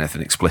to saying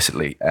anything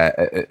explicitly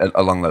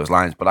along those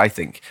lines. But I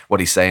think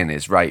what he's saying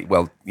is, right,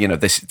 well,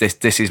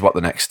 this is what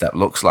the next step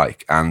looks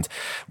like, and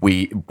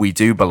we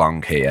do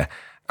belong here,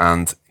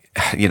 and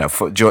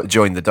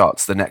join the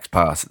dots. The next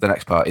part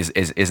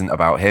isn't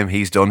about him.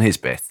 He's done his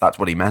bit. That's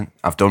what he meant.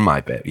 I've done my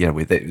bit.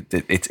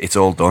 It's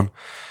all done.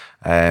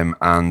 And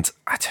I'm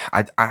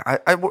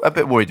a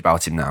bit worried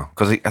about him now,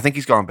 because I think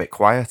he's gone a bit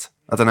quiet.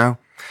 I don't know.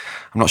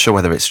 I'm not sure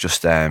whether it's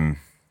just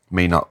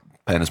me not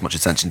paying as much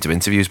attention to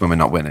interviews when we're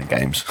not winning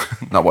games,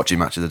 not watching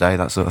Match of the Day,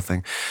 that sort of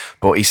thing.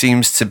 But he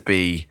seems to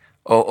be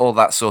all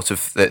that sort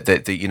of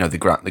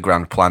the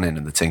grand planning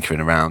and the tinkering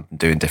around and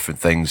doing different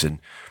things and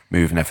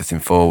moving everything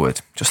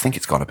forward. Just think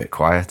it's gone a bit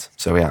quiet.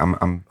 So yeah,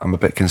 I'm a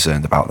bit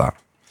concerned about that.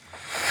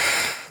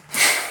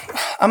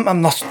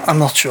 I'm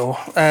not sure.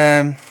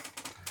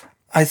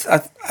 I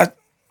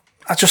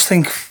just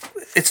think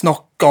it's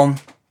not gone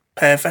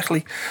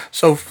perfectly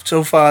so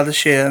far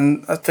this year,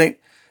 and I think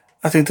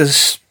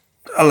there's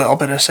a little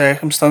bit of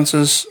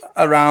circumstances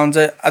around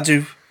it. I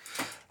do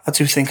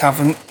think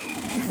having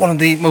one of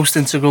the most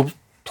integral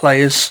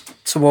players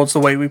towards the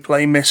way we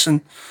play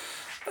missing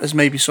is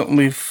maybe something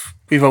we've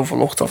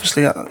overlooked,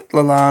 obviously, at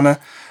Lallana,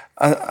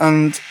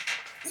 and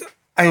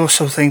I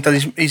also think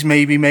that he's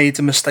maybe made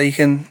a mistake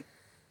in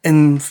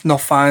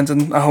not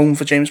finding a home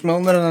for James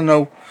Milner. And I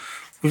know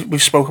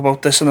we've spoke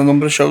about this in a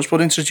number of shows,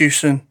 but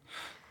introducing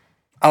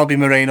Albi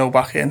Moreno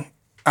back in,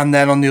 and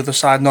then on the other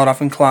side not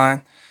having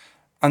Klein,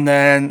 and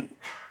then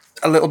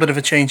a little bit of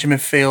a change in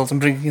midfield and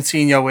bringing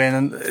Coutinho in,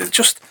 and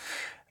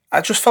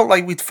I just felt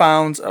like we'd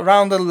found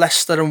around the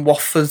Leicester and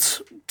Watford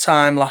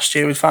time last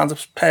year, we found a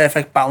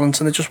perfect balance,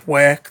 and it just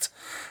worked,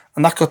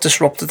 and that got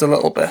disrupted a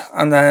little bit.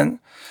 And then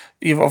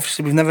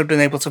we've never been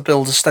able to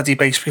build a steady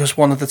base because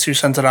one of the two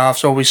centre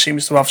halves always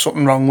seems to have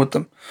something wrong with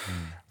them.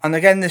 And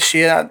again this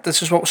year,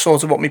 this is what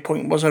my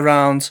point was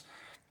around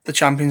the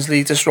Champions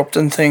League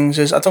disrupting things.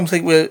 Is I don't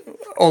think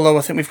although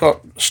I think we've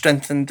got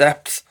strength and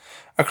depth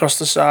across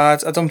the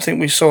sides, I don't think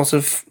we're sort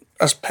of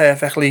as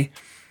perfectly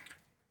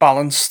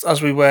balanced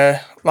as we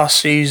were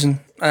last season.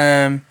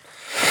 And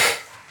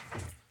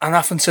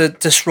having to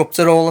disrupt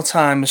it all the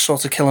time is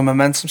sort of killing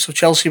momentum. So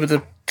Chelsea were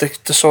the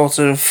sort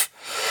of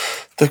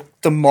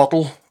the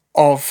model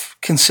of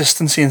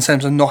consistency in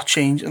terms of not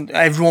changing.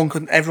 Everyone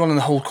in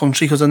the whole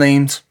country could have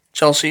named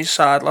Chelsea's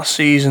side last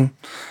season,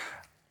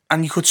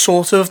 And you could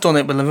sort of have done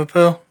it with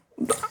Liverpool.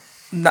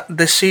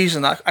 This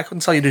season, I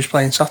couldn't tell you who's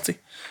playing Saturday.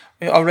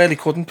 I really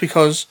couldn't,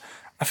 because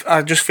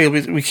I just feel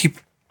we keep...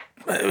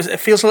 It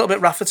feels a little bit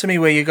Rafa to me,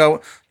 where you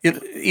go...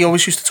 He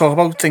always used to talk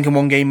about thinking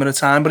one game at a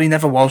time, but he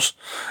never was.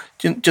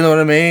 Do you know what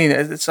I mean?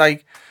 It's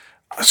like...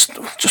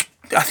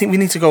 I think we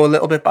need to go a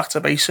little bit back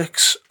to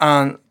basics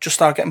and just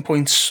start getting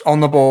points on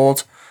the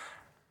board.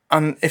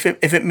 And if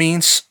it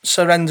means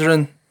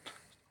surrendering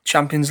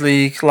Champions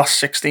League, last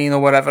 16 or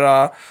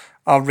whatever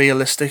our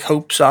realistic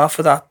hopes are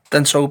for that,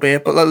 then so be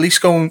it. But at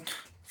least go and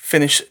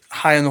finish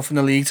high enough in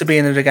the league to be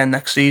in it again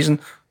next season,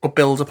 but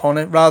build upon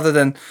it, rather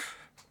than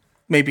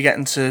maybe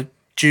getting to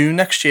June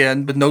next year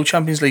and with no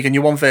Champions League and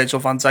you want Virgil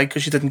van Dijk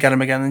because you didn't get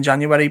him again in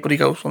January, but he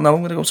goes, well, no,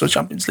 I'm going to go to a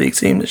Champions League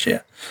team this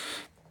year.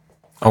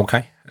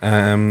 Okay.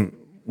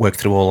 Work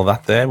through all of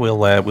that there.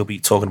 We'll be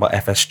talking about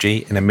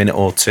FSG in a minute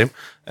or two.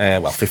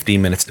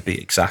 15 minutes to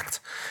be exact.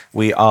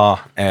 We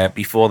are,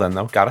 before then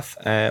though, Gareth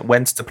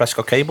went to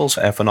Prescott Cables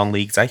for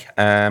non-league day,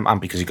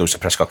 and because he goes to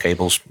Prescott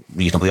Cables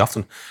reasonably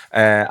often,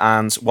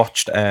 and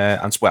watched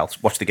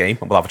the game,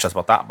 and we'll have a chat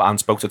about that, and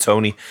spoke to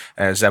Tony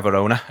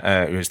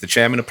Zeverona, who is the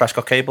chairman of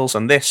Prescott Cables,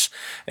 and this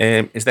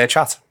is their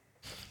chat.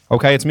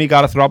 Okay, it's me,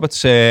 Gareth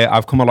Roberts.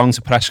 I've come along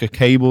to Prescott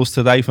Cables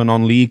today for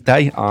non-league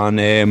day,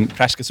 and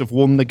Prescott have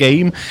won the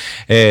game.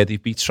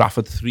 They've beat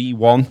Trafford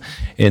 3-1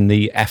 in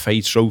the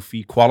FA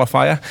Trophy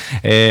qualifier.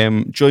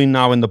 Joined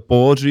now in the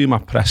boardroom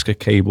at Prescott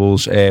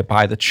Cables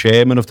by the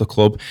chairman of the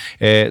club.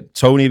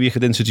 Tony, if you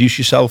could introduce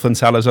yourself and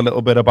tell us a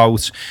little bit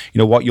about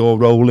what your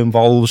role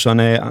involves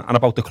and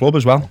about the club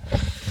as well.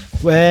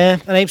 My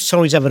name's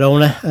Tony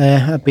Zeverona.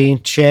 I've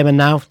been chairman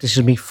now. This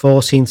is my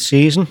 14th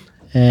season.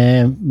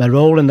 My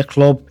role in the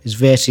club is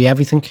virtually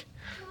everything.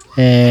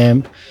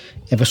 If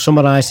I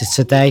summarise it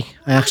today,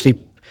 I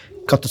actually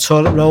got the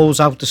toilet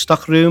rolls out the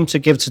stock room to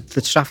give to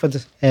the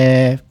Trafford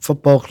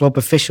Football Club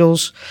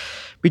officials.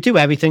 We do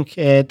everything.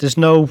 There's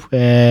no,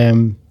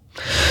 there's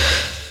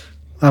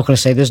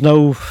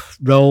no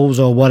roles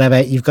or whatever.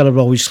 You've got to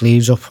roll your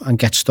sleeves up and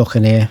get stuck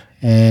in here.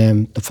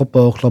 The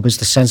football club is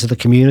the centre of the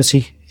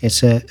community.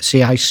 It's a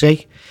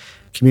CIC,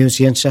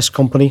 Community Interest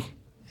Company.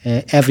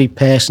 Every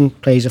person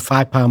pays a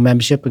 £5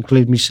 membership,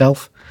 including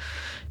myself.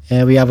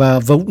 We have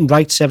our voting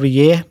rights every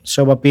year,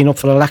 so I've been up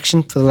for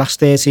election for the last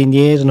 13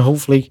 years, and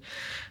hopefully,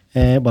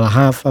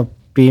 I've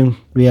been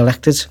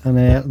re-elected,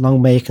 and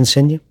long may it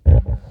continue.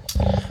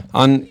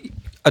 And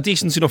a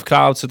decent enough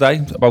crowd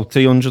today, about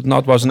 300 and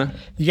odd, wasn't it?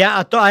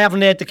 Yeah, I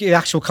haven't heard the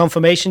actual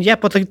confirmation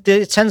yet, but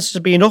the attendance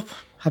has been up.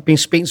 I've been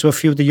speaking to a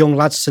few of the young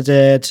lads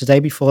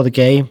today before the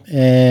game.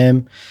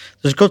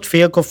 There's a good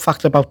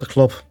factor about the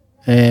club.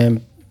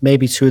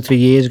 Maybe 2 or 3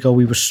 years ago,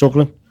 we were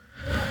struggling.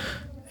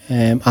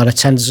 Our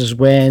attendances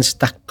weren't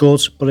that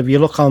good. But if you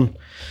look on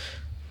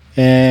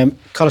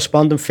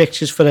corresponding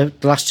fixtures for the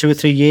last 2 or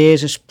 3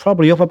 years, it's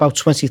probably up about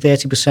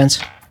 20-30%,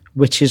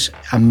 which is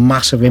a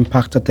massive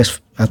impact at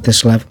this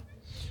level.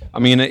 I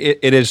mean,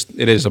 it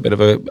is a bit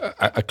of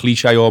a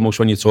cliche almost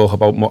when you talk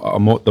about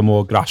the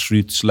more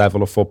grassroots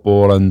level of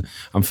football and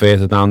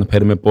further down the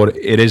pyramid, but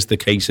it is the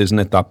case, isn't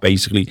it, that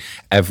basically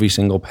every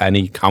single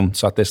penny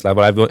counts at this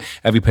level.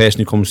 Every person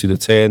who comes through the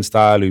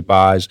turnstile, who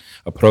buys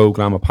a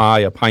programme, a pie,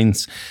 a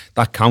pint,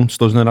 that counts,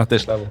 doesn't it, at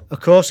this level? Of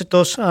course it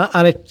does,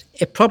 and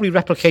it probably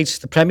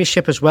replicates the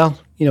Premiership as well.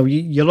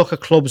 You look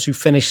at clubs who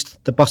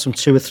finished the bottom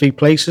 2 or 3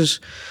 places,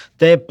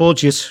 their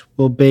budget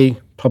will be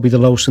probably the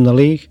lowest in the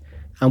league.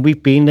 And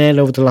we've been there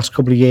over the last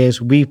couple of years.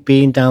 We've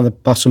been down the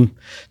bottom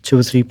 2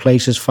 or 3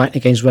 places fighting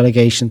against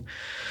relegation.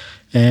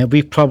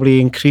 We've probably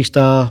increased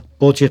our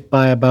budget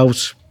by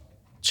about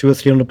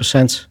 200 or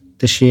 300%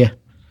 this year,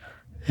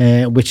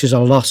 which is a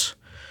lot.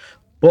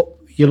 But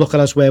you look at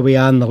us where we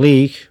are in the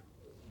league,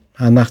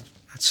 and that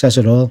says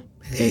it all.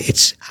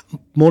 It's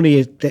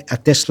money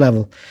at this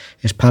level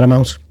is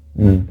paramount.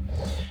 Mm.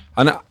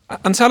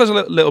 And tell us a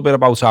little bit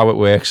about how it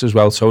works as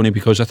well, Tony,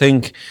 because I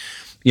think,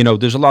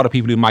 there's a lot of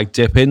people who might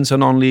dip into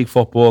non-league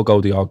football,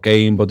 go the odd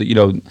game, but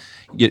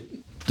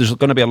there's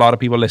going to be a lot of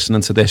people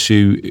listening to this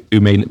who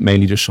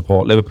mainly just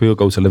support Liverpool,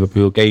 go to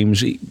Liverpool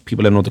games,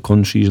 people in other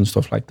countries and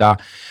stuff like that.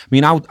 I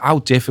mean, how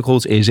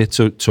difficult is it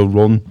to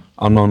run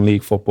a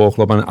non-league football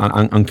club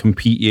and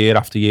compete year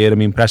after year? I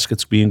mean,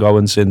 Prescott's been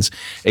going since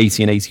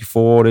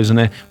 1884, isn't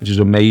it? Which is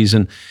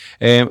amazing.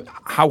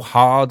 How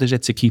hard is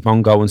it to keep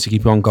on going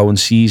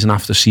season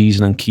after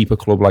season and keep a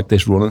club like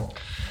this running?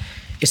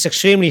 It's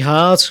extremely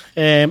hard.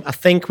 I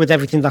think with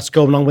everything that's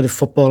going on with the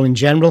football in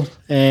general,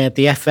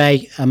 the FA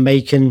are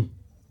making,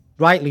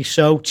 rightly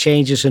so,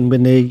 changes in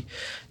the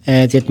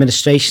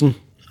administration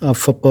of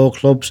football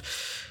clubs.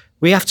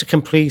 We have to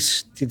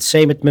complete the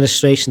same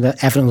administration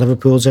that Everton and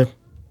Liverpool do.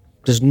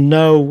 There's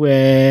no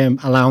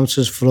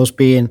allowances for us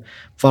being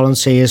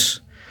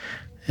volunteers.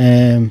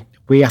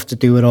 We have to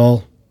do it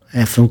all,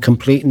 from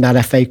completing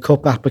that FA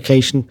Cup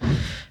application,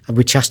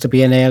 which has to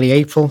be in early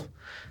April,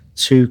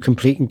 to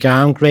completing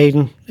ground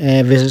grading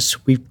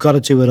visits. We've got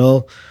to do it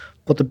all.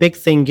 But the big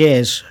thing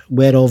is,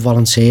 we're all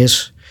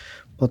volunteers,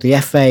 but the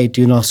FA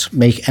do not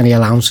make any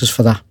allowances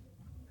for that.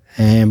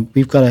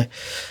 We've got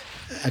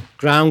a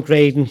ground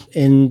grading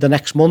in the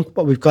next month,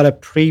 but we've got a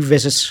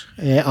pre-visit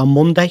on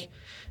Monday.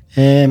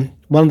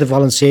 One of the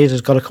volunteers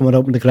has got to come and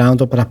open the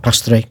ground up at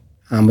 3:30,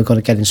 and we're going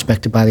to get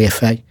inspected by the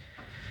FA.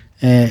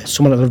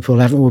 Someone at Liverpool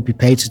 11 will be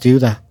paid to do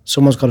that.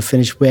 Someone's got to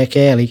finish work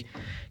early,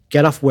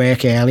 get off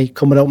work early,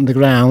 come and open the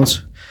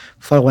ground,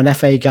 follow an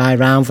FA guy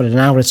around for an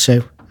hour or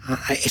two.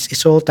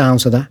 It's all down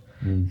to that.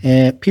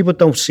 People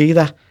don't see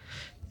that.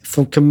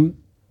 From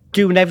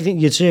doing everything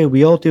you do,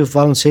 we all do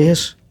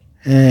volunteers.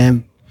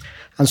 And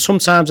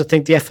sometimes I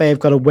think the FA have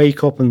got to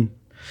wake up and,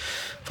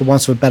 for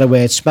want of a better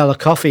word, smell a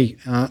coffee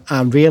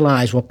and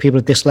realise what people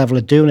at this level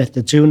are doing it.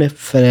 They're doing it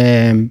for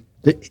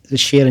the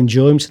sheer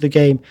enjoyment of the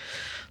game.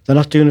 They're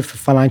not doing it for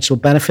financial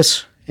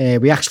benefits.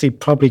 We actually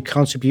probably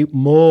contribute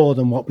more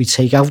than what we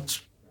take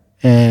out.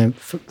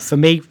 For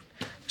me,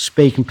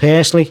 speaking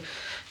personally,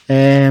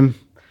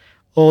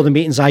 all the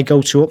meetings I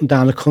go to up and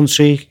down the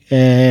country,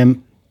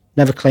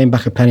 never claim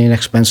back a penny in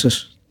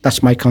expenses.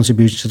 That's my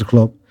contribution to the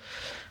club.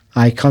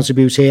 I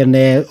contribute here and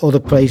there, other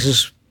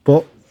places,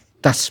 but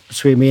that's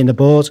between me and the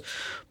board.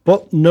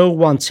 But no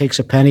one takes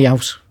a penny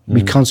out.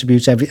 We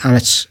contribute and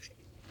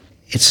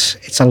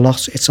it's a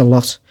lot. It's a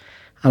lot.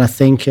 And I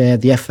think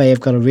the FA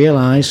have got to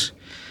realise,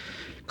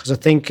 because I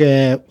think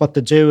what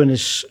they're doing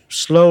is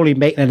slowly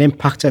making an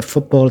impact at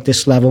football at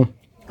this level.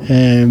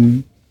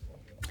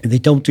 If they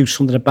don't do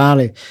something about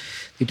it,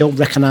 they don't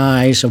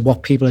recognise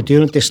what people are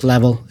doing at this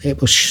level,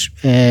 it will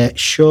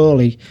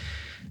surely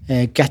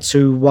get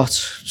to what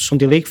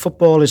Sunday League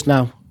football is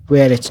now,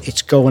 where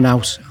it's going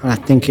out. And I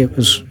think it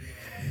was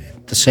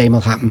the same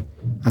will happen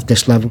at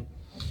this level.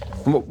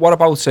 What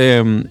about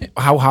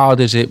how hard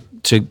is it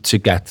to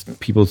get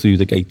people through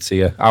the gates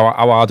here? How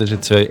hard is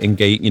it to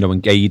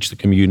engage the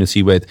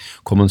community with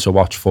coming to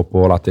watch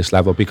football at this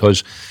level?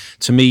 Because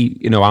to me,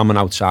 I'm an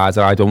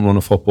outsider. I don't run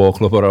a football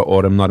club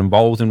or I'm not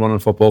involved in running a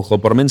football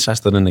club, but I'm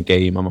interested in the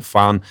game. I'm a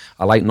fan.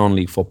 I like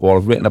non-league football.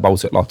 I've written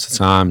about it lots of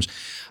times.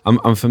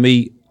 And for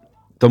me,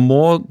 the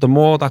more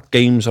that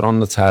games are on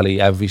the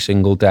telly every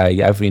single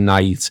day, every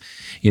night,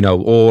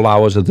 all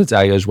hours of the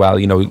day as well.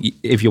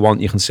 If you want,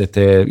 you can sit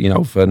there,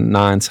 for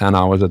 9-10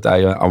 hours a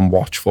day and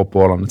watch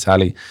football on the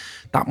telly.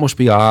 That must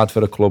be hard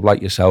for a club like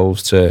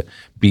yourselves to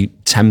be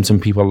tempting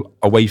people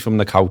away from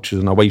the couches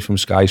and away from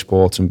Sky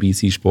Sports and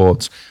BT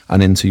Sports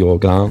and into your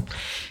ground.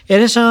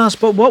 It is hard,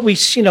 but what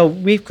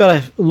we've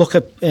got to look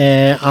at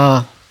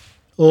our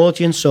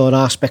audience or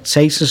our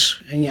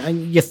spectators,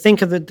 and you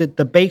think of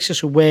the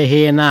basis of we're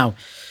here now,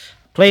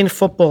 playing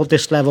football at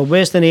this level.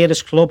 Where's the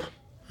nearest club?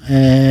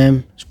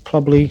 It's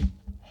probably,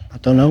 I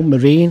don't know,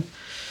 Marine,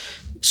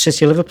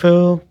 City,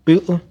 Liverpool,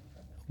 Bootle.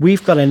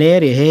 We've got an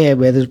area here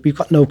where we've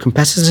got no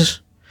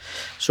competitors,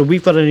 so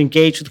we've got to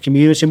engage with the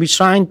community, and we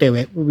try and do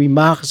it. We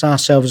market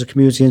ourselves as a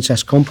community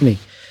interest company,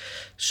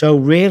 so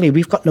really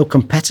we've got no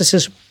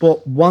competitors.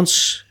 But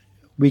once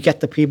we get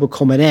the people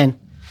coming in,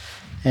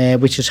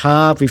 which is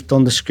hard. We've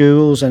done the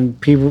schools, and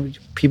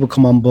people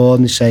come on board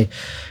and they say,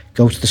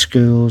 go to the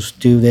schools,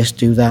 do this,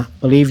 do that.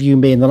 Believe you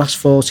me, in the last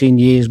 14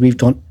 years, we've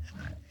done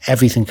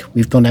everything.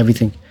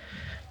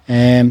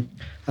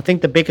 I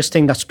think the biggest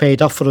thing that's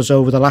paid off for us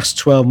over the last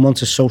 12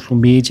 months is social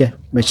media,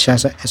 which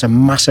has a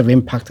massive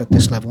impact at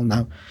this level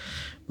now.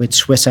 With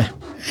Twitter,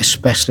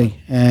 especially,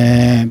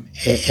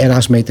 it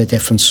has made the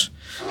difference.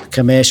 The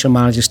commercial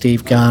manager,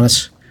 Steve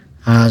Garnett,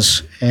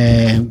 has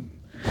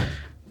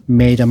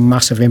made a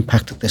massive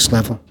impact at this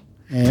level,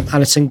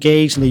 and it's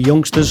engaging the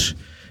youngsters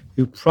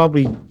who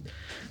probably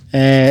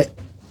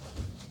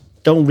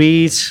don't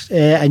read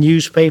a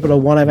newspaper or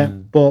whatever,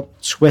 but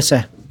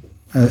Twitter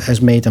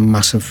has made a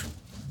massive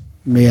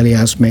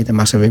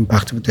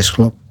impact with this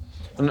club.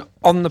 And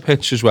on the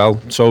pitch as well,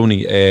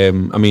 Tony,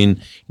 I've been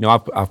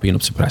up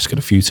to Prescott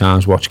a few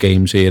times, watched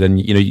games here, and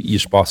you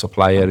spot a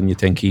player and you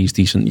think he's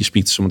decent. You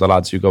speak to some of the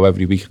lads who go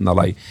every week and they're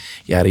like,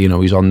 yeah,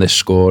 he's on this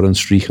score and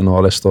streak and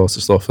all this sort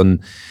of stuff, and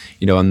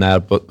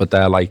but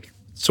they're like,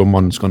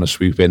 someone's going to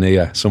swoop in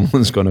here,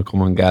 someone's going to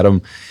come and get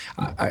him.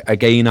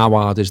 Again, how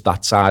hard is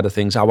that side of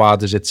things? How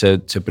hard is it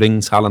to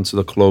bring talent to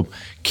the club,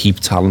 keep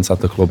talent at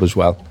the club as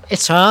well?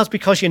 It's hard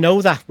because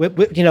that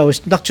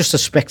it's not just the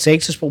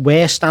spectators, but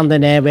we're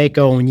standing there, we're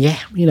going,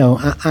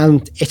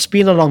 and it's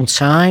been a long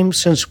time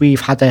since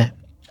we've had a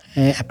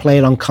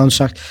player on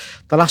contract.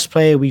 The last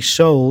player we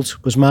sold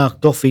was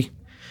Mark Duffy,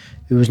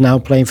 who is now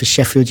playing for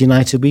Sheffield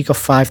United. We got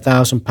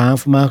 £5,000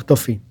 for Mark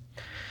Duffy.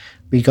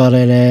 We got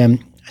a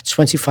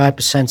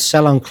 25%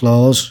 sell-on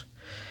clause,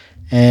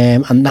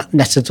 and that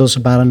netted us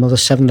about another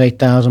 £7,000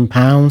 or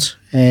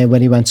 £8,000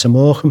 when he went to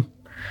Morecambe.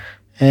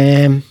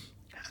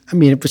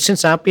 But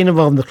since I've been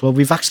involved in the club,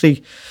 we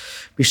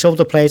sold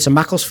the player to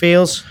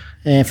Macclesfield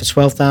for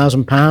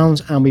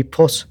 £12,000, and we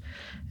put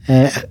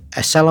a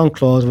sell-on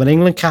clause with an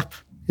England cap.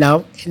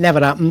 Now, it never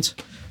happened,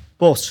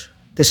 but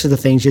this is the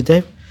things you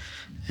do.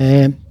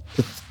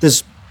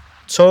 There's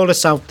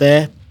toilets out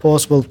there,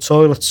 portable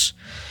toilets.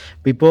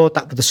 We bought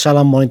that with the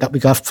sell-on money that we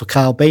got for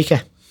Carl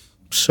Baker.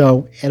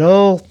 So it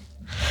all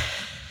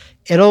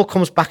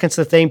comes back into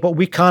the thing, but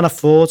we can't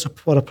afford to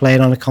put a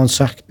player on a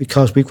contract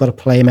because we've got to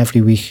play him every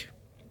week.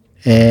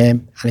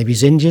 And if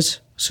he's injured,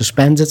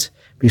 suspended,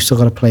 we've still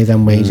got to play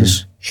them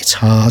wages. It's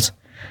hard.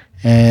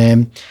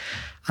 And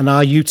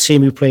our youth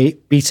team who beat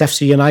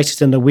FC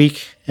United in the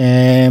week,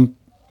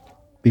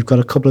 we've got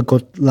a couple of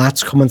good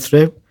lads coming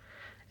through.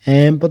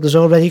 But there's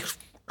already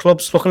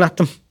clubs looking at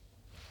them.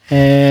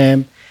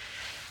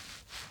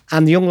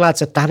 And the young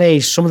lads at that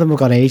age, some of them have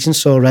got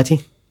agents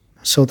already.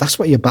 So that's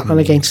what you're battling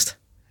against.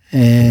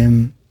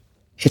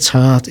 It's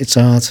hard.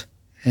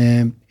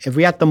 If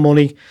we had the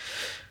money,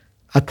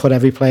 I'd put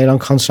every player on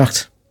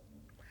contract.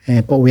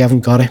 But we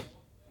haven't got it.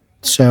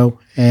 So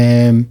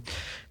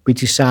we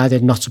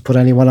decided not to put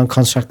anyone on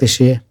contract this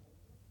year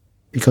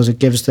because it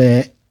gives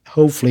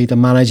hopefully the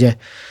manager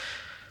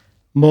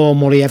more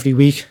money every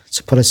week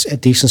to put a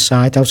decent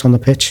side out on the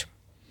pitch.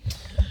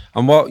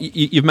 And what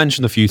you've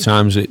mentioned a few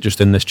times just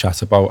in this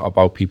chat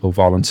about people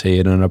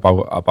volunteering and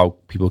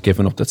about people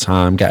giving up the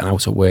time, getting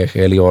out of work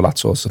early, all that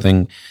sort of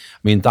thing. I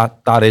mean,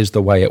 that is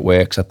the way it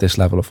works at this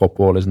level of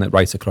football, isn't it?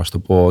 Right across the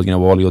board. You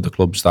know, all the other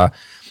clubs that,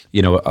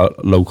 you know, are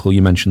local,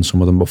 you mentioned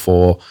some of them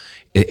before.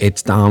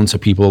 It's down to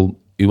people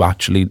who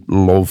actually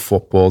love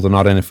football. They're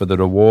not in it for the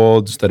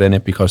rewards. They're in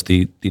it because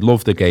they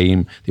love the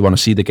game. They want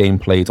to see the game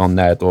played on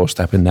their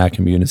doorstep in their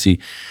community.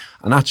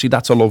 And actually,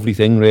 that's a lovely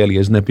thing, really,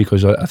 isn't it?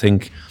 Because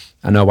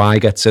I know I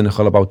get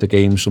cynical about the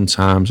game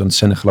sometimes and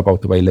cynical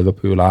about the way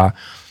Liverpool are.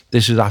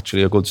 This is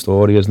actually a good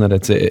story, isn't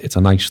it? It's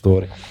a nice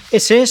story.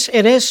 It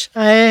is.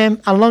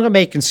 And long it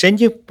may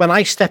continue. When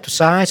I step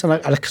aside,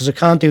 because I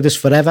can't do this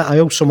forever, I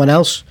hope someone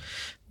else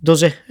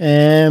does it.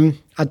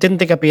 I didn't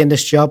think I'd be in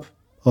this job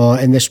or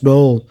in this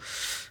role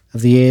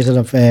of the years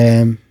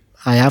that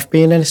I have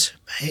been in it.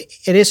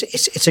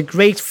 It's a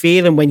great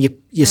feeling when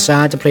you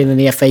side to playing in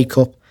the FA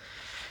Cup.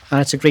 And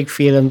it's a great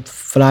feeling,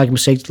 for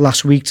argument's sake,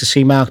 last week to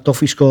see Mark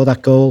Duffy score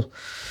that goal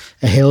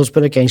at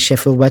Hillsborough against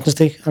Sheffield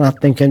Wednesday. And I'm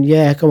thinking,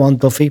 yeah, come on,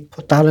 Duffy,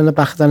 put that in the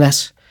back of the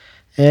net.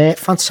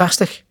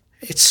 Fantastic.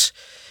 It's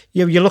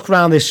you look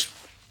around this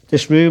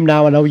room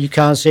now. I know you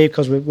can't see it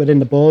because we're in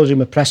the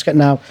ballroom at Prescott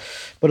now.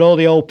 But all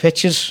the old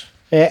pictures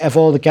of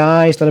all the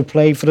guys that have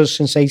played for us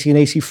since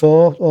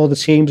 1884, all the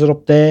teams are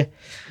up there.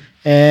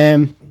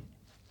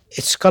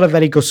 It's got a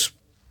very good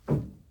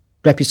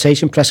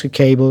reputation, Prescott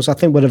Cables. I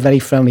think we're a very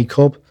friendly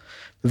club.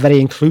 We're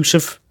very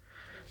inclusive,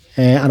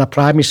 and I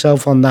pride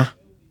myself on that.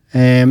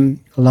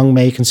 Long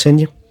may it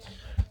continue.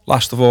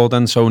 Last of all,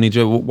 then, Tony,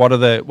 what are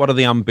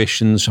the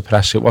ambitions for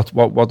Prescott?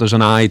 What does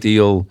an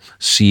ideal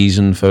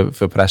season for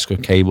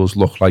Prescott Cables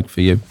look like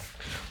for you?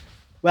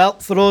 Well,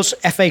 for us,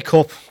 FA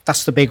Cup,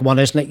 that's the big one,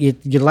 isn't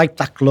it? You like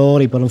that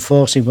glory, but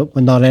unfortunately,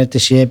 we're not in it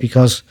this year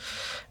because,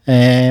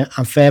 and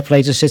fair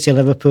play to City of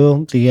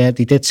Liverpool, they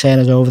did turn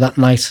it over that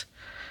night.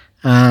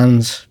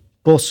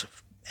 But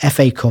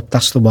FA Cup,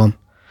 that's the one.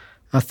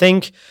 I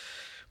think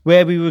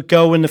where we would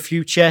go in the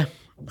future,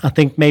 I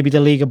think maybe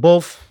the league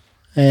above,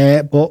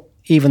 but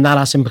even that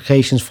has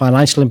implications,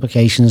 financial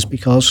implications,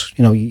 because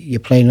you know you're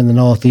playing in the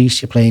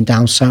northeast, you're playing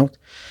down south,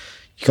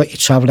 you got your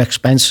travel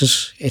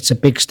expenses. It's a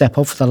big step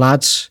up for the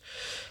lads.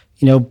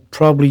 You know,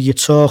 probably you're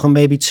talking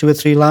maybe 2 or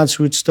 3 lads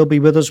who would still be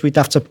with us. We'd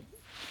have to,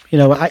 you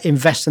know,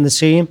 invest in the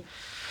team.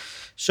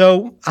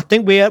 So I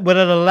think we're at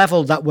a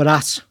level that we're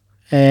at,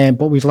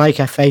 but we'd like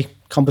FA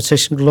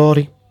competition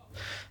glory.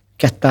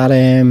 Get that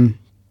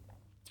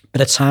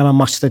bit of time on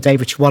Match of the Day,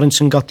 which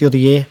Warrington got the other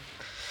year.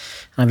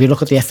 And if you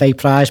look at the FA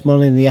prize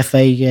money in the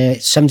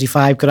FA,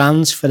 75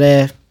 grand for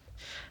a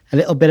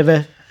little bit of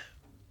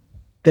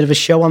a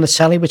show on the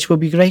telly, which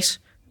would be great.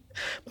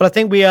 But I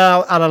think we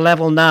are at a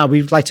level now.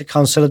 We'd like to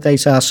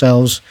consolidate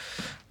ourselves.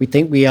 We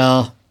think we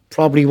are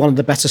probably one of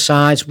the better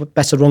sides,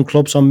 better run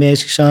clubs on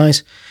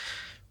Merseyside.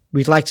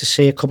 We'd like to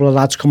see a couple of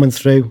lads coming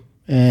through.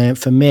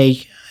 For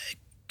me,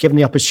 given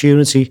the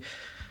opportunity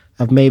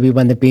of maybe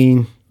when they've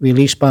been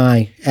released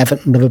by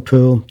Everton,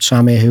 Liverpool,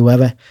 Samir,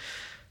 whoever,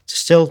 to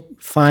still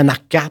find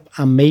that gap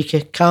and make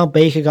it. Carl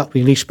Baker got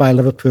released by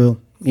Liverpool.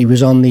 He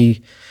was on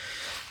the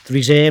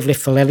reserve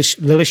list for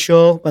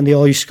Lillishall when they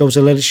all used to go to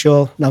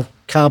Lillishall. Now,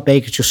 Carl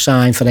Baker just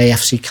signed for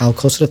AFC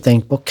Calcutta, I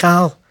think, but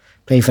Carl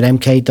played for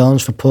MK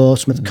Dons, for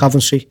Portsmouth,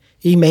 Coventry.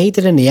 He made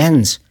it in the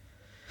end.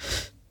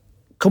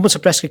 Coming to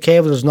Prescott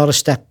Cables is not a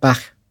step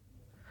back.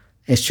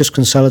 It's just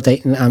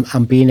consolidating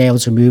and being able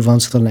to move on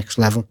to the next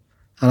level.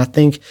 And I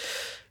think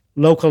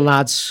local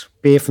lads,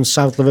 be it from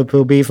South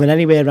Liverpool, be it from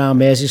anywhere around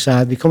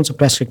Merseyside, they come to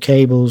Prescott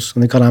Cables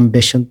and they've got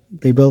ambition.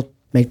 They will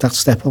make that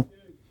step up.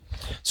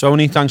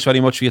 Tony, thanks very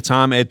much for your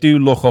time. Do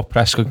look up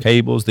Prescott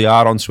Cables. They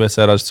are on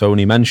Twitter, as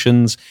Tony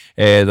mentions.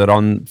 They're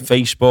on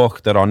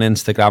Facebook. They're on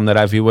Instagram. They're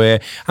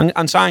everywhere.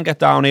 And try and get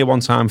down here one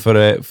time for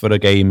a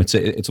game. It's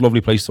a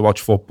lovely place to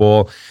watch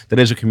football. There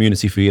is a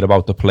community feel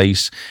about the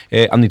place,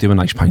 and they do a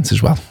nice pint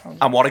as well.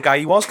 And what a guy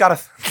he was,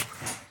 Gareth.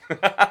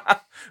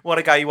 What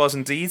a guy he was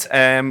indeed.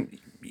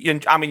 You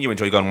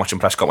enjoy going and watching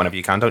Prescott whenever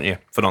you can, don't you?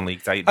 For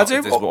non-league day. I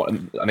do.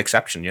 It's an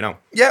exception, you know.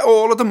 Yeah,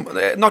 all of them.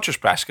 Not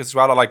just Prescott as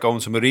well. I like going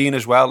to Marine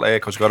as well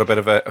because I've got a bit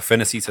of an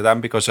affinity to them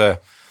because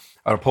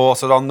I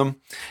reported on them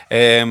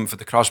for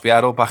the Crosby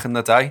Herald back in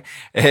the day.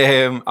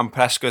 And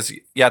Prescott,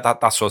 yeah,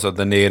 that's sort of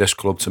the nearest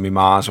club to me,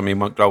 Mars. I mean,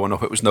 growing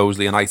up, it was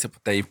Knowsley United,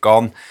 but they've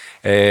gone,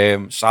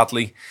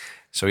 sadly.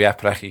 So yeah,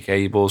 Preki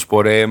Cables.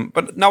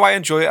 But no, I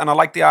enjoy it, and I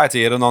like the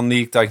idea of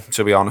non-league day,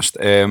 to be honest.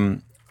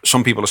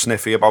 Some people are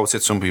sniffy about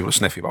it, some people are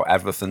sniffy about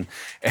everything.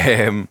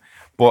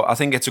 But I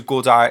think it's a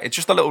good, it's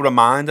just a little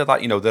reminder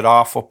that, you know, there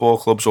are football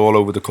clubs all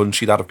over the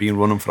country that have been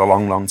running for a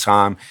long, long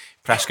time.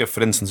 Prescott,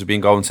 for instance, have been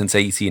going since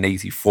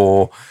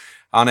 1884.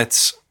 And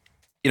it's,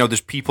 you know,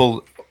 there's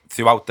people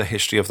throughout the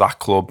history of that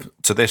club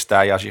to this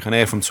day, as you can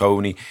hear from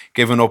Tony,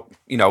 giving up,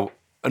 you know,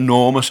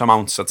 enormous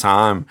amounts of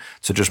time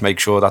to just make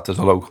sure that there's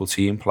a local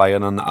team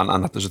playing and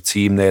that there's a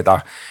team there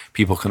that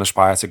people can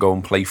aspire to go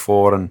and play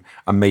for and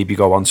maybe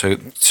go on to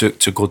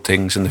good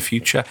things in the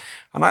future.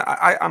 And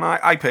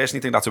I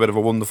personally think that's a bit of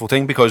a wonderful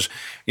thing because,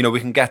 you know,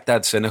 we can get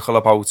dead cynical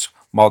about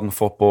modern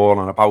football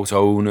and about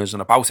owners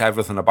and about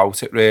everything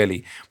about it,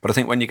 really. But I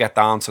think when you get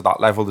down to that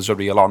level, there's a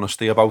real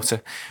honesty about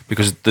it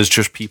because there's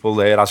just people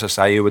there, as I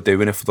say, who are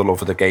doing it for the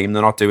love of the game.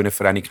 They're not doing it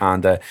for any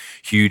kind of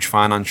huge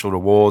financial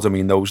reward. I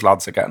mean, those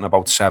lads are getting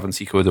about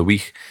 70 quid a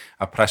week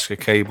at Prescott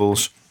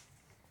Cables.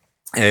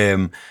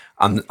 And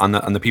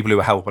the people who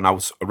are helping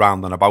out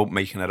around and about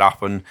making it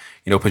happen,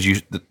 you know,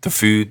 produce the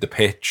food, the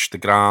pitch, the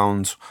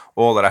ground,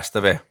 all the rest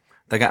of it,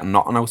 they're getting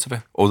nothing out of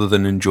it other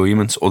than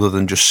enjoyment, other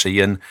than just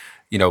seeing,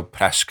 you know,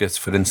 Prescott,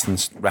 for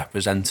instance,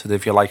 represented,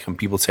 if you like, and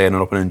people turning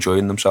up and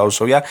enjoying themselves.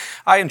 So yeah,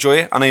 I enjoy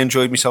it, and I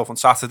enjoyed myself on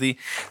Saturday.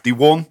 They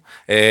won.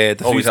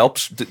 Always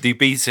helps. They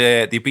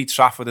beat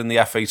Trafford in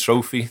the FA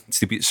Trophy.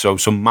 They beat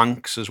some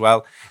Manx as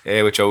well,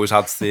 which always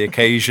adds to the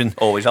occasion.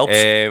 Always helps.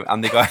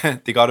 And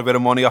they got a bit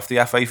of money off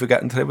the FA for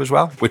getting through as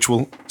well, which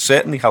will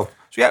certainly help.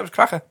 So yeah, it was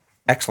cracker.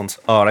 Excellent.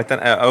 All right, then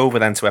over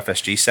then to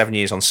FSG. 7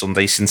 years on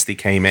Sunday since they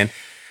came in.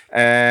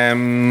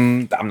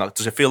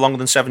 Does it feel longer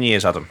than 7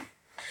 years, Adam?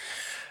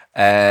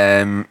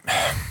 Yeah,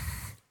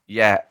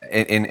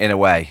 in a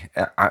way.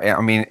 I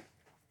mean,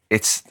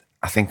 it's.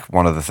 I think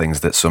one of the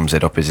things that sums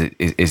it up is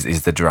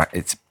the drag.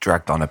 It's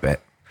dragged on a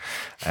bit.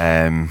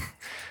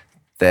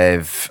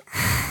 They've.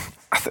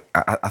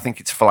 I think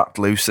it's flapped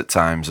loose at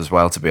times as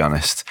well, to be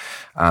honest,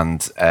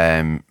 and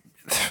there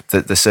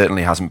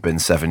certainly hasn't been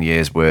 7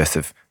 years worth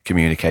of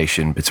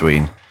communication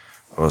between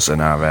us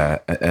and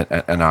our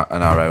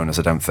owners,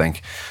 I don't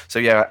think. So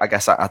yeah, I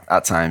guess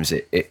at times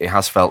it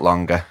has felt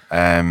longer.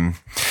 I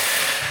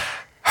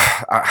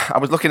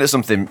was looking at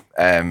something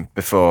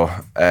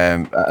before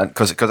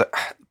because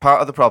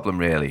part of the problem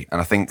really, and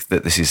I think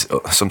that this is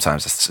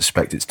sometimes I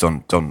suspect it's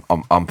done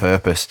on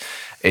purpose,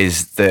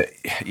 is that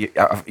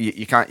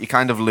you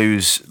kind of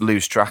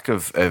lose track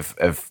of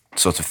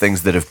sort of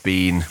things that have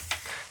been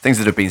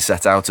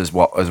set out as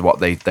what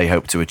they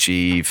hope to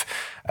achieve.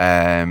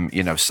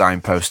 You know,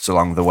 signposts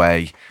along the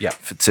way,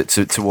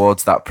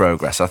 towards that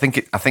progress. I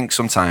think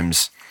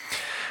sometimes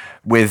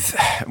with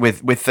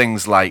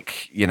things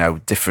like, you know,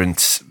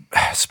 different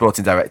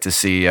sporting directors,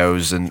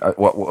 CEOs, and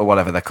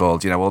whatever they're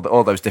called, you know,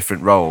 all those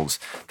different roles.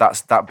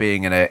 That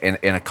being in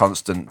a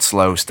constant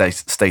slow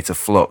state of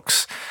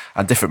flux,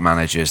 and different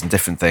managers and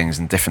different things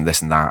and different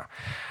this and that.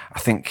 I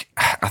think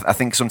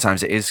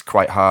sometimes it is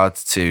quite hard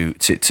to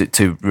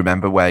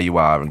remember where you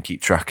are and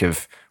keep track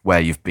of where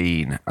you've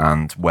been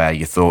and where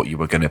you thought you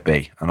were going to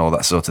be and all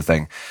that sort of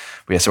thing.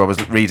 But yeah, so I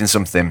was reading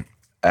something,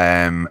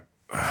 and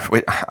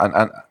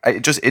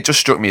it just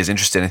struck me as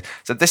interesting.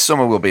 So this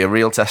summer will be a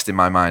real test in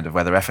my mind of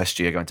whether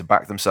FSG are going to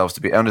back themselves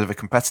to be owners of a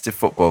competitive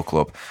football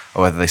club,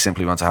 or whether they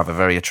simply want to have a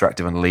very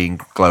attractive and lean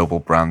global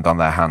brand on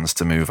their hands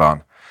to move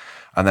on.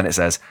 And then it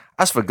says,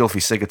 as for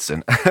Gylfi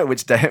Sigurdsson,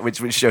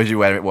 which shows you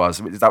where it was.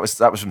 That was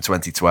from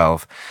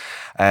 2012.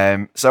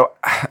 So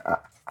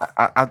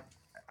I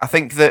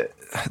think that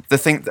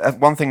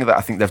one thing that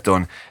I think they've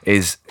done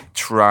is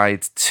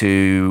tried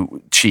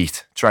to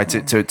cheat, tried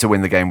to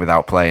win the game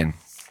without playing,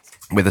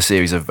 with a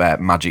series of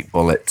magic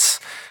bullets.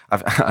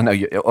 I know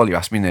all you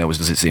asked me, Neil, was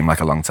does it seem like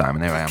a long time?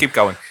 And here I am. Keep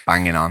going.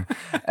 Banging on.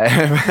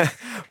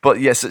 But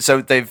yes,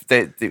 so they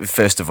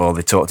first of all,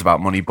 they talked about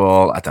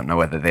Moneyball. I don't know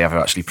whether they ever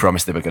actually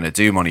promised they were going to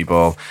do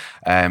Moneyball.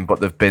 But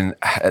they've been,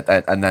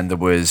 and then there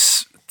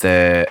was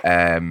the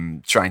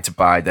trying to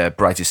buy the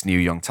brightest new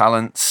young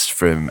talents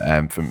from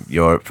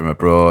Europe, from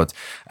abroad.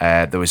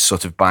 There was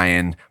sort of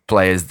buying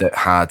players that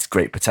had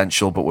great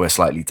potential but were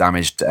slightly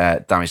damaged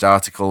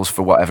articles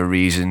for whatever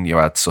reason. You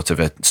had sort of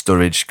a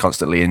Sturridge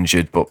constantly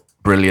injured but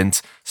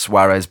brilliant.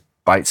 Suarez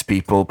bites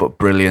people but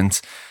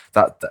brilliant.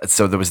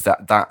 So there was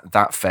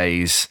that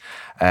phase,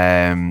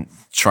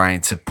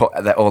 trying to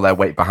put all their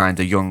weight behind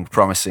a young,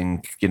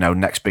 promising, you know,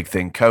 next big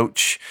thing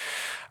coach.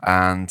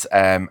 And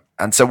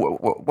so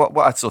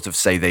what I'd sort of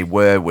say they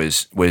were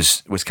was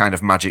kind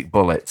of magic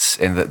bullets,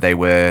 in that they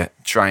were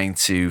trying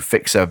to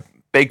fix a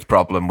big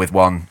problem with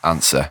one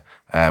answer,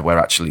 where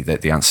actually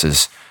the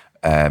answers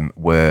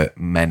were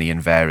many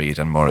and varied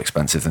and more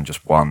expensive than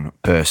just one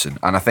person.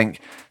 And I think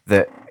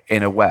that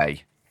in a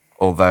way,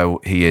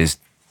 although he is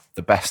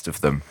the best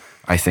of them,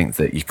 I think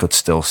that you could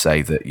still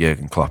say that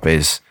Jurgen Klopp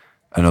is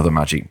another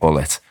magic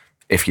bullet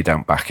if you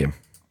don't back him.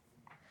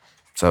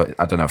 So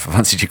I don't know if I've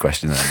answered your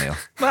question there, Neil.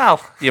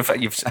 Well, you've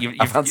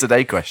answered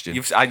a question.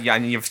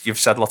 You've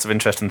said lots of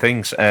interesting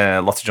things,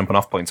 lots of jumping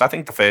off points. I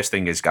think the first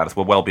thing is, Gareth,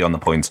 we're well beyond the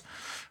point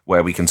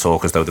where we can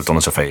talk as though they've done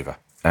us a favour.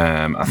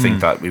 I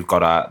think that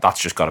that's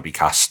just got to be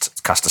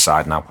cast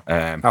aside now.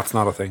 That's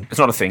not a thing. It's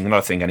not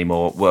a thing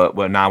anymore.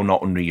 We're now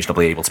not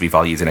unreasonably able to be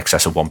valued in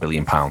excess of £1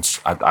 billion.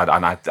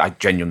 I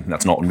genuinely think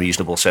that's not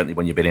unreasonable. Certainly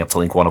when you've been able to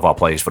link one of our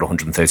players for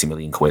 130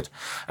 million quid,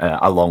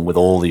 along with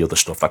all the other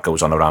stuff that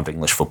goes on around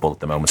English football at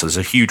the moment. So there's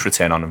a huge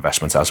return on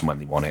investment as and when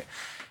they want it.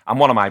 And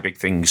one of my big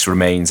things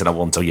remains, and I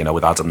wonder,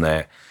 with Adam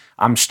there,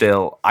 I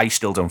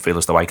still don't feel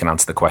as though I can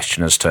answer the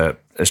question as to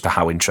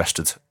how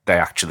interested they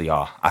actually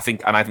are. I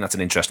think that's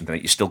an interesting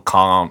thing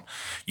that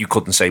you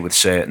couldn't say with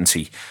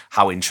certainty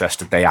how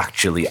interested they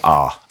actually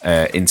are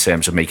in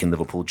terms of making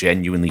Liverpool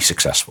genuinely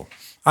successful.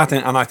 I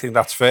think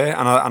that's fair,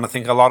 and I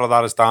think a lot of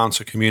that is down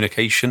to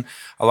communication.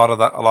 A lot of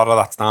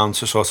that's down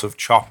to sort of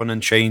chopping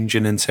and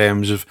changing in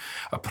terms of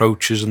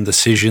approaches and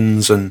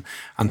decisions and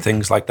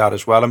things like that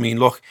as well. I mean,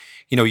 look.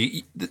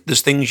 There's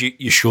things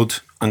you should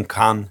and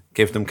can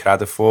give them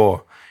credit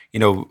for.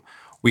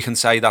 We can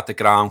say that the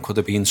ground could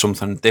have been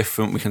something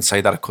different. We can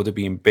say that it could have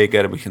been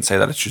bigger. We can say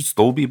that it should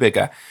still be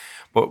bigger.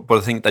 But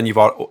I think then you've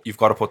got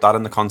to put that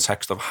in the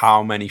context of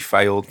how many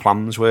failed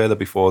plans were there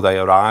before they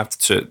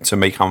arrived to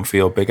make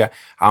Anfield bigger.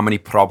 How many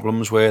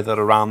problems were there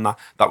around that?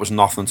 That was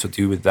nothing to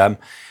do with them.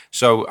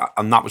 So,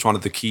 and that was one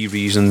of the key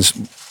reasons,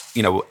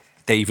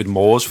 David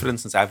Moores, for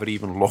instance, ever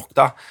even looked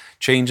at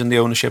changing the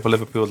ownership of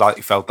Liverpool, that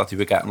he felt that they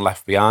were getting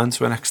left behind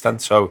to an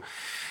extent. So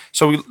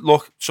we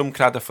look, some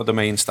credit for the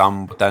main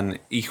stand, but then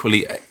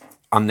equally,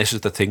 and this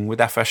is the thing with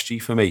FSG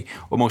for me,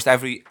 almost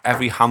every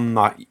hand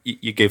that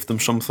you give them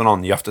something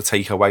on, you have to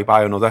take away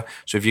by another.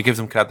 So if you give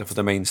them credit for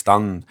the main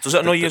stand... Does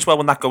it annoy you as well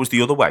when that goes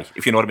the other way?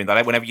 If you know what I mean?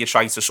 That whenever you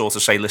try to sort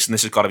of say, listen,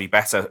 this has got to be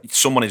better,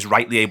 someone is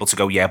rightly able to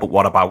go, yeah, but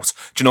what about?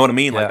 Do you know what I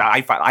mean? Yeah.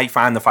 Like I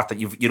find the fact that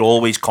you're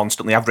always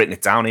constantly, I've written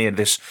it down here,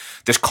 this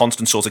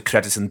constant sort of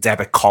credit and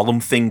debit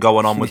column thing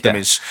going on with them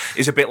is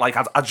a bit like,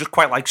 I'd just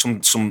quite like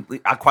some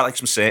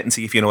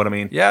certainty, if you know what I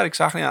mean. Yeah,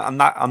 exactly.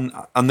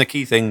 And the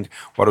key thing,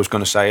 what I was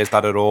going to say is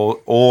that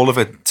all of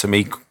it to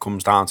me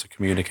comes down to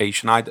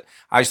communication.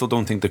 I still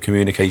don't think the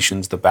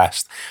communication's the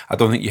best. I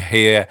don't think you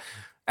hear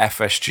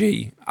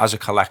FSG as a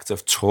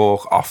collective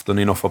talk often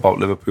enough about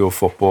Liverpool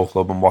Football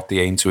Club and what they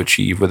aim to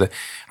achieve with it.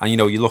 And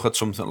you look at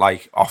something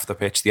like off the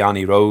pitch, the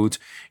Annie Road.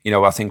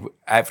 I think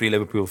every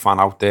Liverpool fan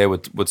out there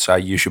would say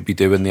you should be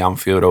doing the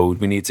Anfield Road.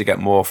 We need to get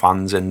more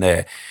fans in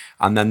there.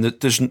 And then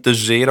there's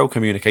zero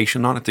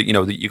communication on it. That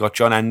you got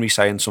John Henry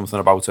saying something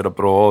about it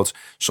abroad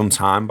some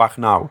time back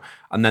now,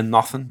 and then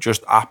nothing,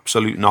 just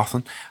absolute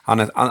nothing.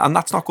 And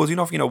that's not good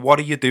enough. What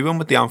are you doing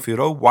with the Anfield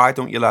Road? Why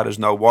don't you let us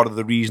know? What are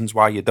the reasons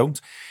why you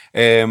don't?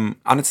 And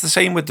it's the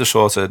same with the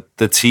sort of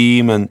the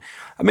team, and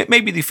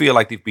maybe they feel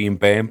like they've been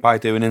burnt by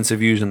doing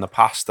interviews in the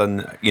past,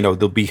 and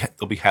they'll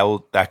be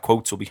held, their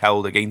quotes will be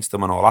held against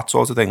them and all that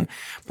sort of thing.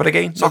 But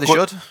again, so not they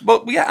good. should.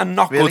 But yeah, and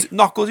not really?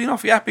 not good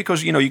enough. Yeah,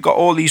 because you've got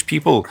all these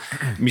people,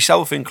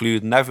 myself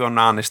included, and everyone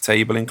around this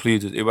table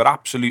included, who are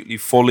absolutely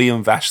fully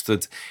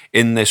invested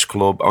in this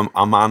club,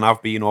 and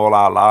have been all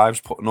our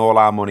lives, putting all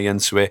our money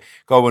into it,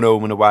 going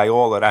home and away,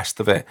 all the rest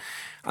of it.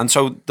 And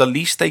so the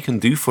least they can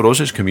do for us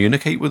is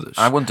communicate with us.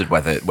 I wondered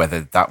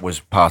whether that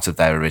was part of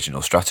their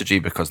original strategy,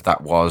 because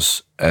that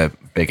was a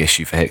big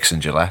issue for Hicks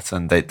and Gillette,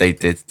 and they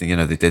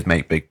did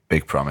make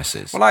big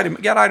promises. Well, I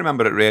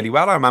remember it really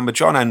well. I remember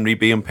John Henry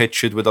being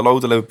pictured with a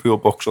load of Liverpool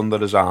books under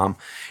his arm.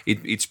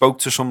 He'd spoke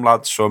to some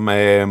lads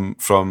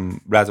from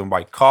Red and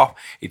White Cop.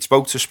 He'd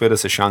spoke to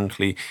Spirit of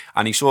Shankly,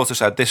 and he sort of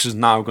said, this is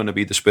now going to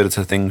be the spirit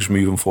of things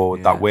moving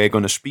forward, that we're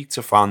going to speak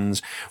to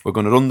fans, we're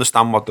going to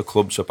understand what the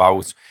club's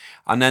about.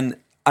 And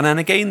then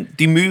again,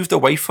 they moved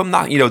away from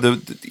that.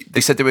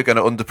 They said they were going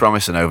to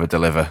underpromise and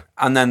overdeliver.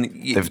 And then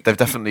they've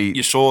definitely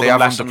you saw they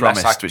them have less and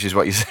less underpromised, which is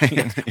what you're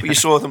saying. But you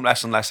saw them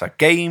less and less at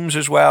games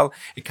as well.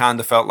 It kind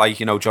of felt like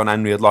John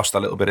Henry had lost a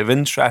little bit of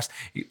interest.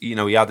 He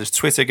had his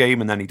Twitter game,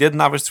 and then he didn't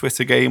have his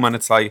Twitter game, and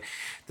it's like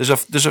there's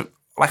a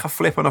like a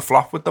flip and a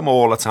flop with them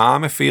all the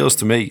time. It feels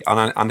to me,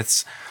 and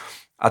it's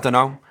I don't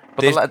know.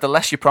 But the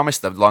less you promise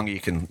them, the longer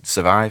you can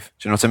survive.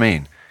 Do you know what I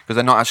mean? Because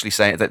they're not actually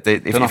saying that. They're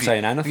not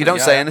saying anything. If you don't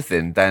say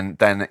anything, then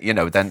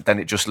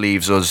it just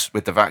leaves us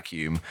with the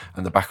vacuum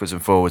and the backwards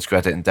and forwards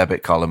credit and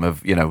debit column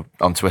of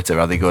on Twitter,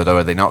 are they good or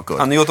are they not good?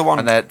 And the other one,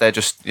 and they're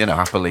just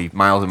happily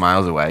miles and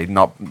miles away,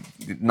 not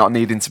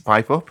needing to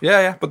pipe up.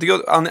 Yeah. But the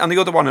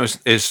other one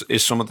is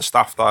some of the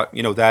staff that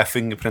their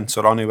fingerprints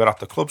are on who are at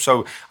the club.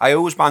 So I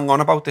always bang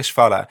on about this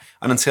fella,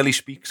 and until he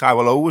speaks, I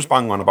will always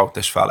bang on about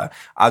this fella.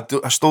 I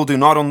still do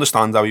not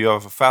understand how you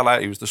have a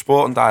fella who's the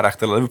sporting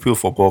director of Liverpool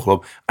Football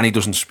Club and he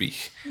doesn't speak.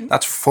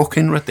 That's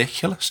fucking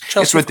ridiculous.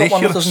 Chelsea's it's ridiculous. Got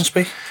one that doesn't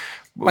speak.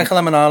 Michael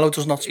Emenalo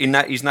does not speak.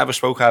 He's never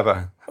spoke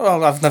ever.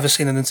 Well, I've never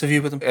seen an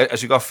interview with him.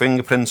 Has he got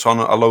fingerprints on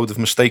a load of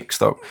mistakes,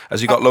 though?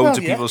 Has he got loads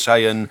of people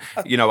saying,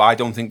 I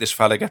don't think this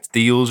fella gets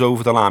deals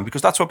over the line?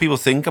 Because that's what people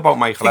think about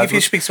Michael Edwards. If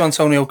you speak to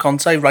Antonio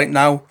Conte right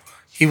now,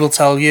 he will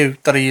tell you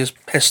that he is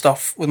pissed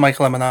off with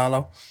Michael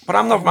Emenalo. But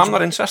I'm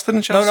not interested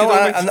in Chelsea.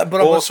 But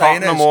what I'm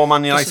saying is, or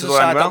Man this United is a or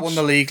side anyone that else. won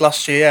the league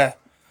last year,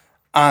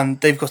 and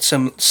they've got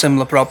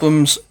similar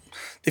problems.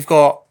 They've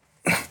got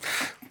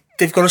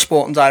a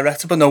sporting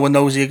director, but no one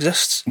knows he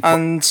exists.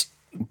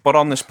 But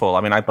on this, Paul,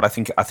 I mean, I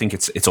think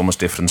it's almost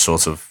different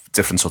sort of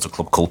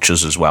club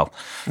cultures as well.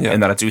 Yeah.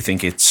 And that I do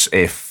think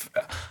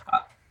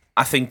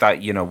I think that,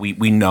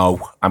 we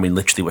know, I mean,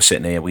 literally we're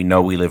sitting here, we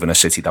know we live in a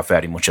city that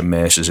very much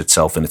immerses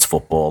itself in its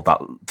football,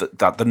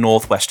 that the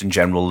Northwest in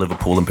general,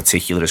 Liverpool in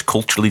particular, is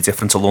culturally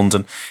different to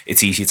London.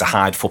 It's easy to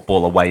hide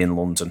football away in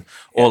London,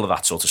 all of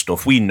that sort of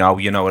stuff. We know,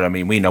 you know what I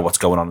mean? We know what's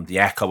going on in the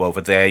Echo over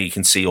there. You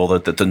can see all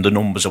the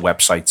numbers of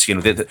websites.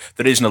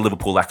 There isn't a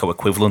Liverpool Echo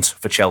equivalent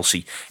for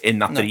Chelsea in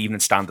that the Evening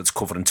Standard's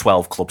covering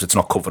 12 clubs. It's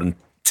not covering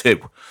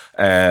 2.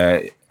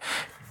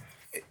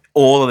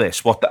 All of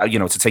this,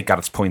 to take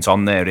Gareth's point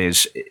on there,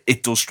 is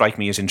it does strike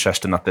me as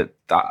interesting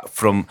that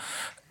from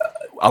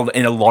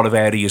in a lot of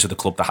areas of the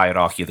club, the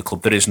hierarchy of the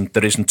club, there isn't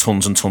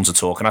tons and tons of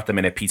talk. And at the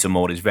minute, Peter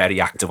Moore is very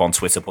active on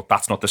Twitter, but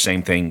that's not the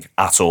same thing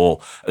at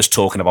all as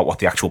talking about what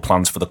the actual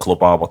plans for the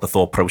club are, what the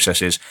thought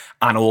process is.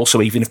 And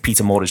also, even if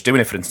Peter Moore is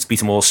doing it, for instance,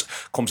 Peter Moore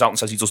comes out and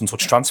says he doesn't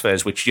touch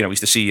transfers, which, he's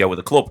the CEO of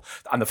the club.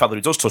 And the fellow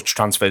who does touch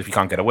transfers, we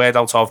can't get a word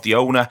out of. The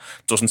owner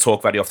doesn't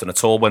talk very often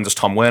at all. When does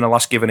Tom Werner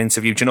last give an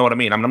interview? Do you know what I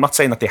mean? I'm not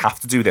saying that they have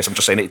to do this. I'm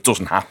just saying it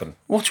doesn't happen.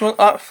 What do you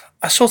want?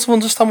 I sort of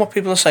understand what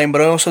people are saying,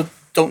 but I also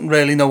don't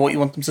really know what you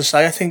want them to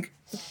say. I think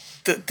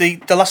the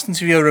last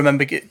interview I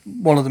remember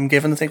one of them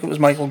giving, I think it was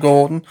Michael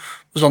Gordon,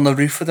 was on the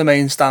roof of the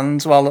main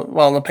stand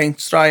while the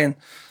paint's drying.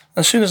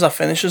 As soon as that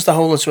finishes, the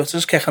whole of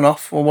Twitter's kicking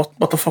off. Well,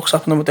 what the fuck's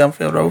happening with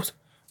Anfield Road?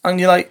 And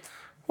you're like,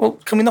 well,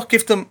 can we not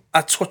give them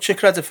a touch of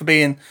credit for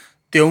being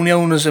the only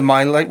owners in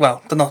my they're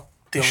not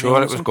the only Sure,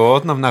 owners. it was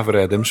Gordon. I've never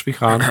heard him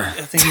speak on. I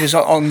think he was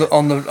on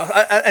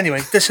the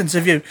anyway, this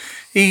interview,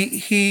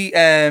 he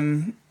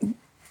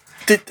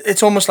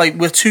it's almost like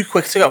we're too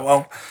quick to go,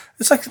 well,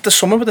 it's like the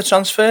summer with the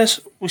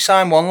transfers. We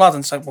sign one lad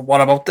and it's like, well,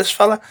 what about this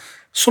fella?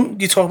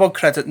 You talk about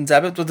credit and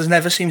debit, but there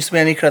never seems to be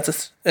any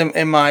credit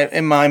in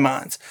my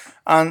mind.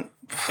 And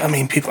I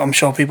mean, I'm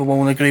sure people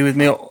won't agree with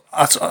me.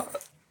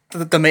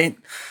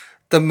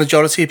 The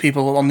majority of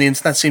people on the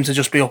internet seem to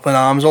just be up in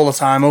arms all the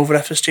time over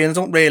FSG, and I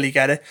don't really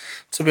get it,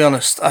 to be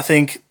honest. I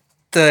think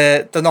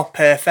they're not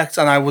perfect,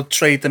 and I would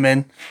trade them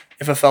in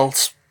if I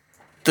felt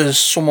there's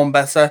someone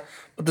better.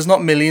 But there's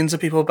not millions of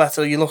people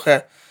better. You look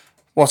at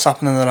what's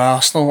happening at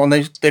Arsenal, and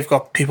they've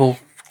got people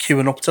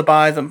queuing up to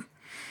buy them.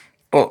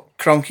 But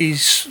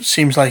Kroenke's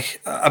seems like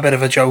a bit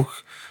of a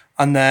joke,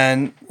 and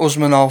then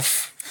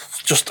Usmanov,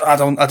 just I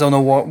don't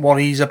know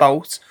what he's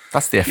about.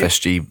 That's the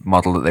FSG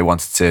model that they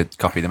wanted to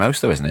copy the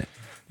most, though, isn't it?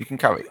 You can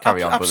carry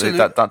on, absolutely.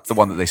 but that's the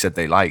one that they said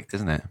they liked,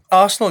 isn't it?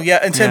 Arsenal,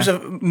 yeah, in terms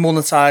of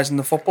monetising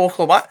the football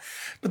club.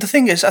 But the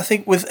thing is, I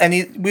think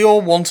we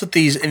all wanted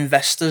these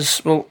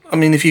investors. Well, I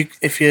mean, if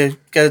you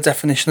get a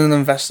definition of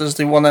investors,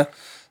 they want to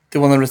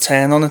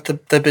return on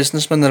it. They're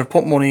businessmen that have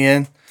put money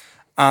in,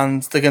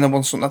 and they're going to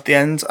want something at the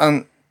end.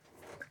 And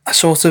I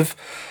sort of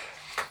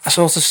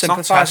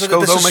sympathise with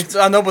it.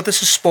 I know, but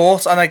this is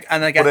sport, and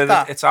I get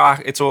that.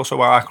 It's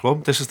also our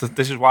club. This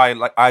is why,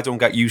 like, I don't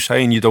get you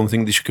saying you don't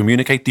think they should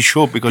communicate. They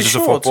should, because it's a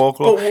football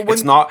club.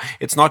 It's not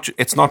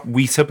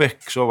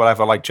Weetabix or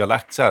whatever, like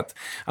Gillette said,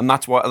 and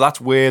that's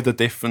where the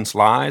difference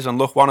lies. And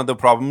look, one of the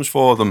problems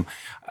for them,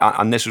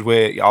 and this is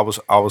where I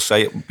will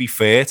say it, be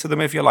fair to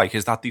them if you like,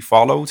 is that they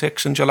followed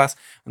Hicks and Gillette,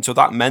 and so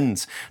that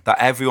meant that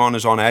everyone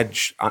is on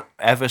edge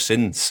ever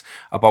since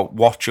about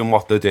watching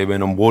what they're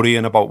doing and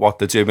worrying about what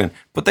they're doing.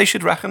 But they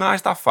should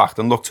recognise that fact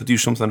and look to do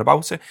something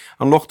about it.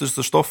 And look, there's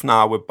the stuff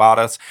now with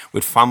Barrett,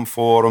 with fan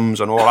forums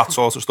and all that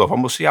sort of stuff,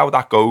 and we'll see how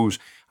that goes.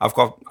 I've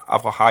got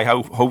high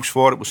hopes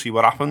for it. We'll see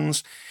what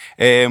happens.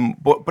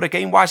 But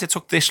again, why has it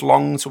took this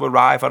long to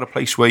arrive at a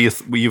place where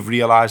you've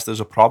realised there's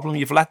a problem?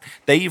 They've let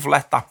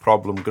that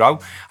problem grow.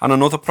 And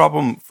another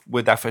problem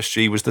with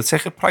FSG was the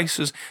ticket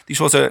prices.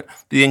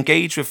 They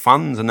engaged with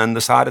fans and then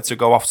decided to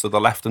go off to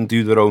the left and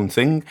do their own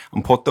thing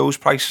and put those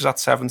prices at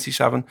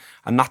 77.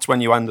 And that's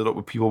when you ended up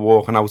with people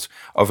walking out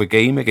of a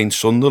game against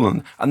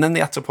Sunderland, and then they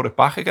had to put it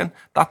back again.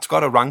 That's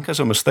got to rank as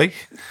a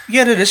mistake.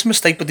 Yeah, it is a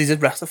mistake, but they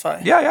did rectify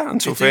it. Yeah,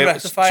 and so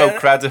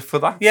credit for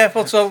that. Yeah,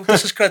 but so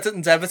this is credit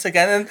and debit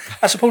again, and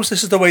I suppose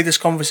this is the way this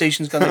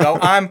conversation is going to go.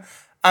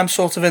 I'm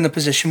sort of in a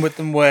position with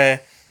them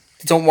where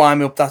they don't wind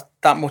me up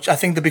that much. I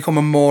think they're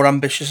becoming more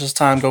ambitious as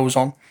time goes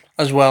on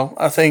as well.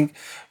 I think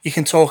you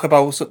can talk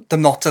about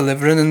them not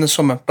delivering in the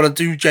summer, but I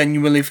do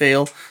genuinely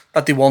feel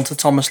that they wanted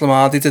Thomas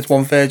Lemar, they did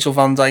want Virgil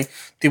van Dijk,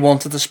 they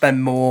wanted to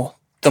spend more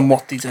than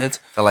what they did.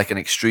 They're like an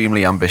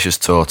extremely ambitious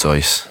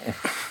tortoise.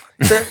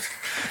 They've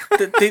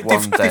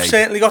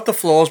certainly got the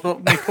flaws,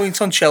 but my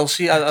point on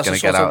Chelsea as a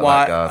sort of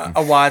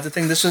wider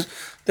thing, this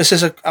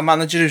is a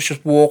manager who's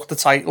just walked the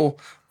title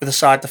with a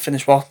side that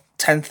finished 10th,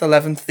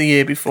 11th the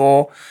year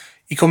before.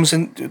 He comes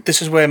in.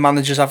 This is where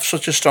managers have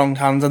such a strong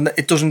hand, and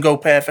it doesn't go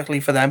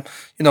perfectly for them.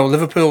 You know,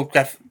 Liverpool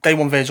they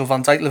want Virgil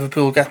van Dijk.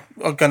 Liverpool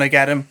are going to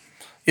get him,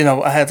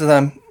 ahead of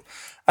them.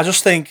 I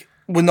just think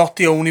we're not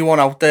the only one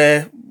out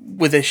there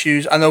with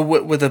issues. I know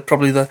we're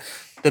probably the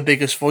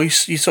biggest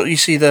voice. You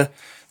see the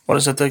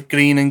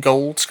green and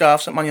gold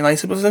scarves at Man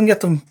United, but they didn't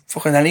get them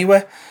fucking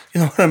anywhere.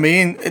 You know what I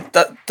mean?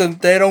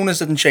 Their owners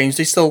didn't change.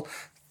 They still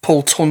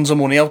pull tons of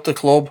money out the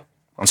club.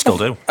 And still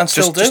do.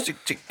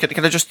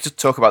 Can I just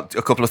talk about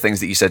a couple of things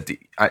that you said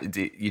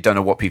you don't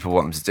know what people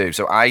want them to do?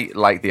 So I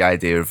like the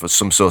idea of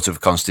some sort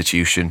of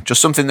constitution,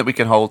 just something that we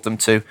can hold them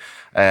to.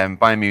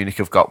 Bayern Munich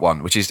have got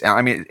one, which is,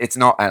 I mean, it's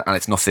not, and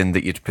it's nothing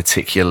that you'd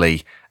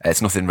particularly,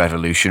 it's nothing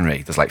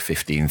revolutionary. There's like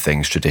 15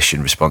 things: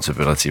 tradition,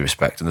 responsibility,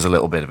 respect, and there's a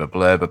little bit of a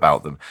blurb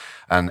about them,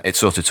 and it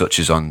sort of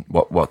touches on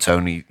what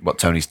Tony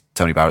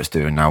Barrett's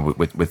doing now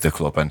with the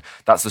club, and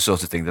that's the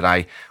sort of thing that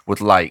I would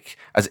like,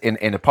 as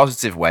in a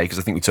positive way, because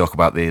I think we talk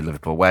about the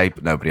Liverpool way,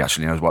 but nobody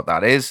actually knows what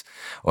that is,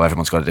 or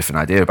everyone's got a different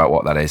idea about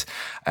what that is,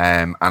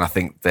 and I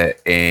think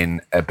that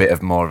in a bit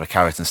of more of a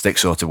carrot and stick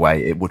sort of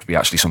way, it would be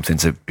actually something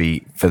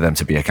for them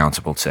to be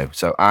accountable to.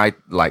 So I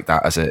like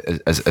that as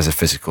a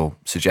physical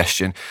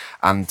suggestion.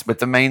 And with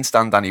the main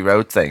stand Danny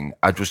Road thing,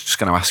 I was just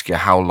going to ask you,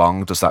 how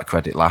long does that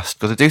credit last?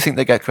 Because I do think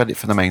they get credit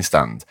for the main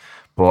stand,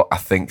 but I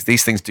think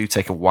these things do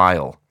take a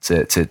while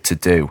to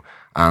do.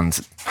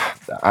 And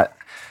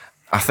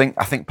I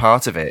think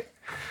part of it,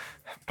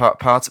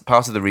 part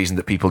of the reason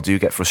that people do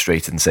get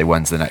frustrated and say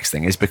when's the next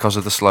thing is because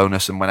of the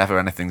slowness, and whenever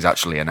anything's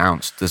actually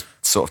announced, there's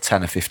sort of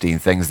 10 or 15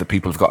 things that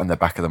people have got in the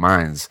back of their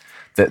minds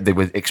that they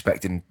were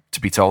expecting to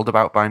be told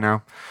about by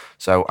now.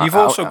 So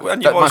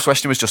my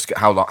question was just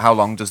how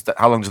long does the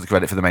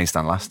credit for the main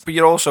stand last? But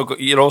you're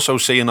also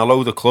seeing a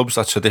load of clubs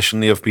that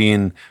traditionally have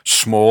been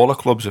smaller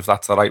clubs, if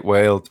that's the right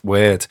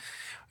word,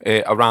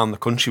 around the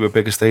country with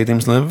bigger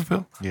stadiums than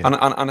Liverpool. Yeah.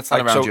 And it's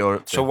like, around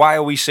Europe too. So why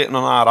are we sitting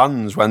on our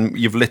hands when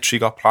you've literally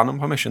got planning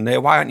permission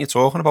there? Why aren't you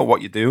talking about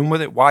what you're doing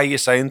with it? Why are you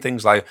saying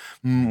things like,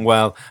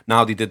 well,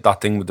 now they did that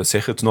thing with the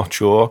tickets, not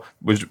sure,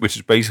 which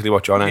is basically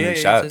what John Henry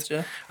said.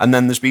 Yeah. And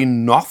then there's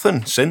been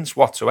nothing since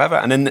whatsoever.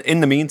 And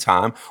in the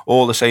meantime,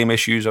 all the same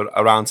issues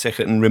around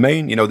ticketing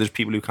remain. You know, there's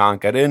people who can't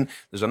get in,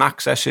 there's an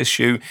access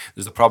issue,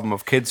 there's the problem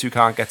of kids who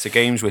can't get to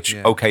games, which,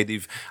 okay,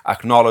 they've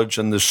acknowledged,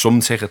 and there's some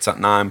tickets at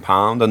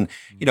 £9. And,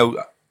 you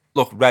know,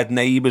 look, red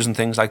neighbours and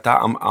things like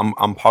that,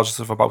 I'm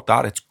positive about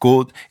that. It's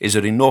good. Is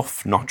it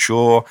enough? Not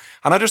sure.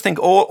 And I just think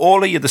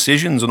all of your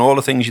decisions and all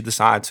the things you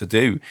decide to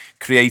do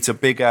create a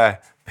bigger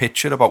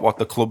picture about what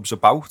the club's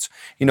about.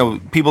 You know,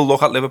 people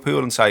look at Liverpool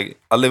and say,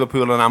 are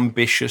Liverpool an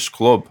ambitious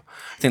club?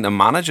 I think the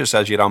manager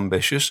says you're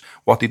ambitious.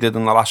 What they did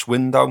in the last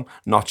window,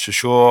 not so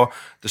sure.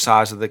 The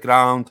size of the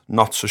ground,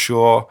 not so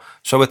sure.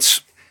 So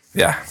it's,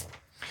 yeah.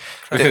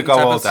 We could go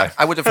all day.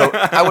 I would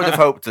have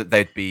hoped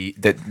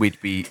that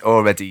we'd be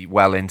already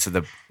well into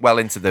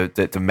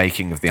the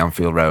making of the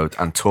Anfield Road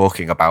and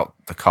talking about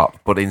the Kop,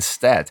 but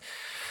instead,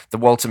 the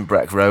Walton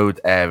Breck Road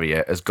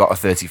area has got a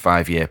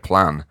 35-year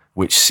plan,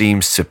 which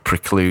seems to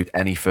preclude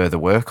any further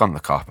work on the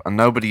Kop, and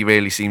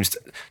nobody seems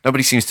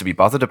to be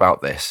bothered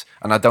about this.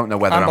 And I don't know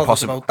whether I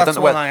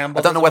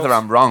don't know whether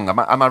I'm wrong. Am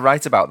I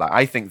right about that?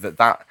 I think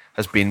that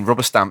has been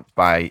rubber stamped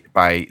by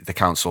the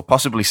council,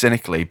 possibly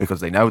cynically, because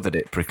they know that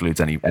it precludes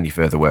any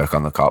further work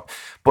on the Kop.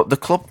 But the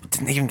club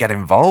didn't even get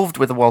involved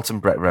with the Walton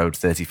Brett Road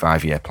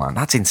 35-year plan.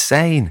 That's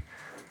insane.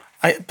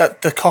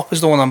 The Kop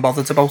is the one I'm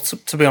bothered about,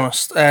 to be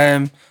honest.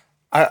 I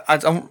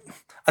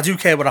do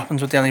care what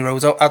happens with the Annie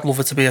Road. I'd love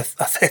it to be a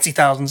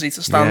 30,000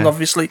 seater stand,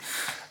 obviously.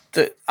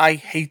 I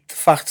hate the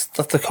fact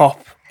that the Kop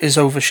is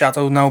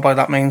overshadowed now by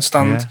that main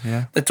stand.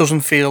 Yeah. It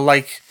doesn't feel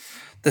like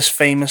this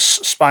famous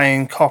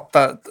spying Kop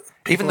that...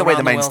 Even the way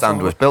the main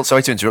stand was built,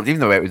 sorry to interrupt, even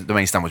the way the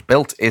main stand was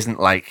built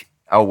isn't like,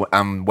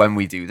 when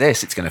we do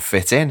this, it's going to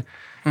fit in.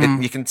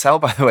 You can tell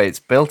by the way it's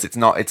built. It's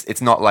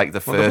not like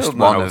the first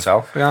one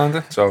hotel behind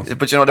it. So,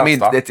 but you know what I mean.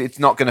 It's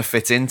not going to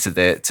fit into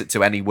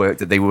to any work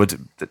that they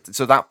would.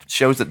 So that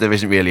shows that there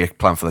isn't really a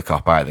plan for the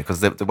Kop either, because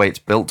the way it's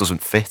built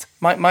doesn't fit.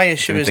 My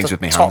issue is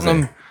that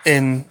Tottenham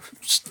in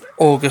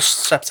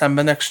August,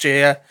 September next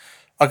year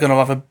are going to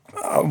have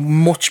a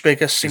much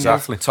bigger single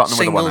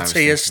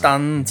tier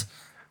stand.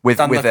 With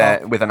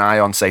an eye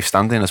on safe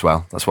standing as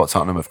well. That's what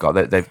Tottenham have got.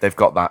 They've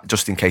got that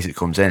just in case it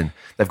comes in.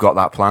 They've got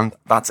that planned.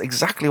 That's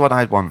exactly what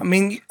I'd want. I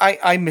mean,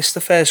 I missed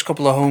the first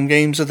couple of home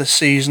games of the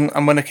season,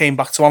 and when I came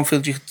back to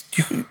Anfield, I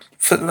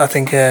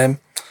think I can't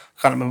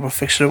remember what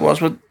fixture it was,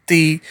 but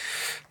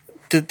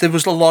there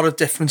was a lot of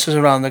differences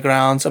around the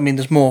ground. I mean,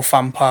 there's more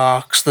fan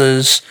parks.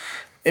 There's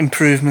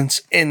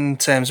improvements in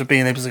terms of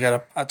being able to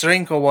get a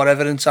drink or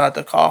whatever inside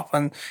the Kop,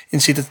 and you can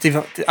see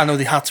that I know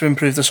they had to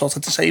improve the sort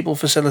of disabled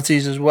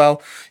facilities as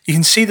well. You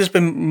can see there's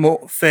been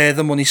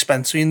further money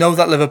spent, so you know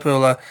that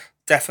Liverpool are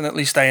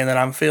definitely staying at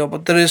Anfield,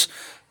 but there is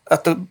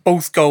at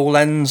both goal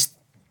ends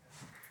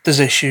there's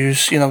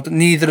issues. You know,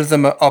 neither of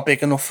them are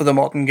big enough for the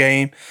modern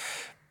game,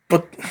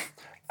 but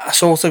I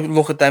sort of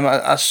look at them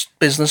as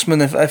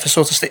businessmen. If I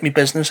sort of stick my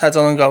business head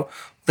on and go,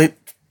 they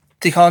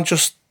can't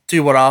just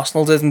do what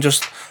Arsenal did and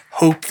just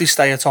hope they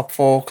stay a top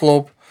 4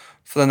 club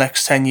for the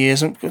next 10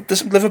 years. And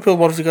Liverpool,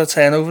 what have they got, a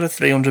turnover of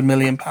 £300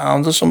 million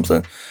or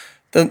something?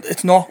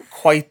 it's not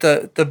quite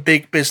the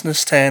big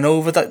business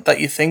turnover that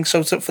you think.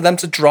 So for them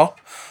to drop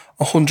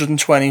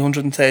 120,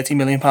 130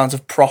 million pounds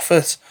of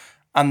profit,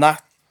 and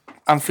that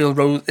Anfield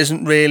Road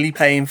isn't really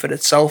paying for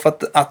itself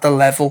at the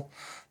level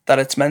that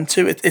it's meant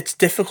to. It's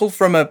difficult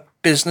from a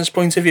business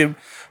point of view.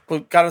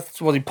 But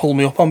Gareth, what he pulled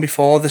me up on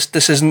before,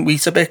 this isn't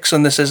Weetabix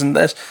and this isn't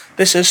this.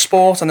 This is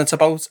sport, and it's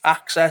about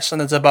access,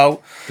 and it's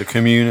about the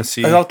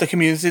community.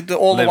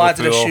 All the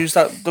wider issues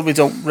that we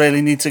don't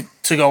really need to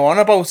go on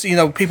about. You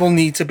know, people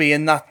need to be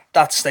in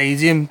that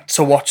stadium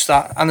to watch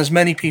that, and as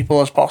many people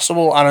as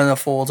possible at an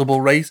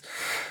affordable rate.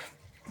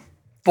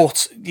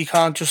 But you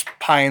can't just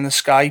pie in the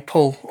sky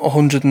pull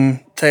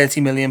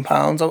 130 million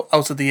pounds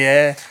out of the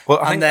air,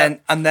 and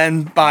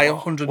then buy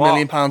 100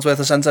 million pounds worth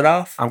of centre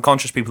half. I'm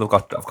conscious people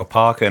have got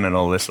parking and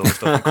all this other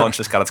stuff. I'm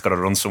conscious Gareth's got to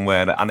run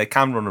somewhere, and they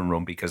can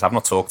run because I've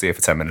not talked to you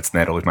for 10 minutes, and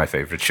they're always my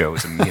favourite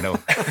shows. And you know,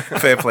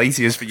 fair play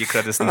to you for your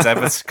credits and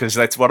debits, because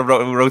that's what I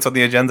wrote on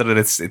the agenda, and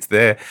it's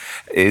there.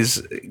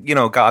 Is, you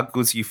know, I'll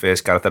go to you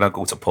first, Gareth, then I'll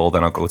go to Paul,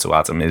 then I'll go to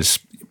Adam. Is,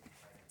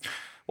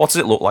 what does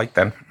it look like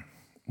then?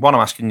 What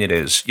I'm asking you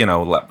is, you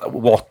know,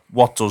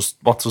 what does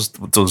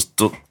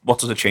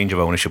a change of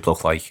ownership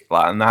look like?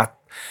 And that,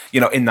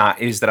 you know, in that,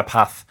 is there a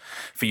path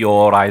for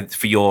your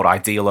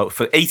ideal,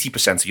 for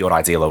 80% of your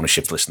ideal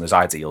ownership listeners,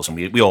 ideals, and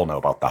we all know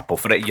about that. But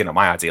for, you know,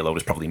 my ideal owner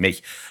is probably me,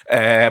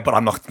 but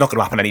I'm not going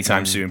to happen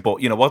anytime soon.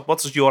 But you know, what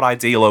does your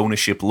ideal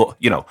ownership look?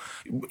 You know,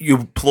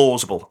 your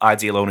plausible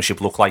ideal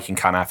ownership look like, and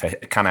can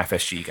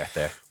FSG get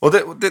there? Well,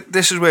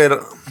 this is where.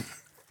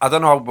 I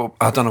don't know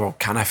about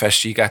can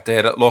FSG get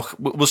there. Look,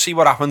 we'll see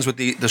what happens with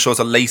the sort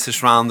of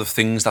latest round of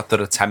things that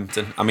they're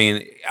attempting. I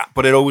mean,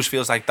 but it always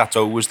feels like that's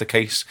always the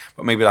case.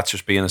 But maybe that's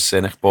just being a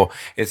cynic. But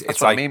it's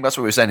what like, I mean. That's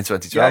what we were saying in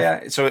 2012.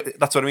 Yeah. So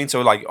that's what I mean. So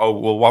like, oh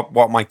well,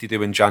 what might they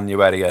do in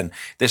January? And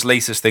this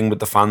latest thing with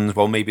the fans,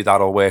 well, maybe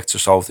that'll work to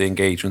solve the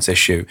engagement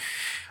issue.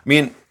 I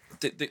mean,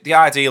 the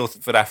ideal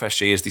for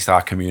FSG is they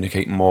start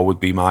communicating more, would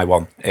be my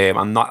one,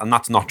 and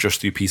that's not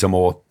just through Peter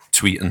Moore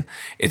tweeting.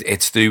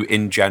 It's through,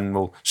 in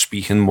general,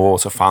 speaking more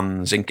to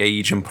fans,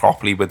 engaging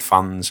properly with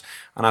fans.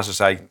 And as I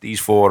say, these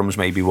forums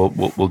maybe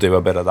will do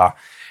a bit of that.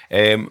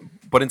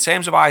 But in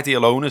terms of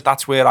ideal owners,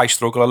 that's where I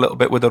struggle a little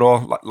bit with it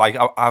all. Like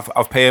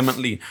I've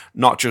permanently,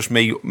 not just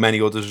me,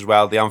 many others as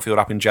well, the Anfield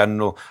app in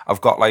general,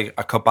 I've got like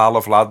a cabal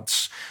of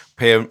lads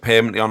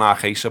permanently on our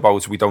case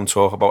about we don't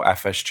talk about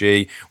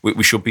FSG,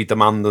 we should be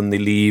demanding they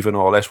leave and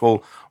all this.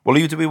 Well,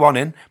 who do we want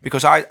in?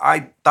 Because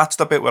I that's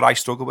the bit where I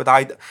struggle with.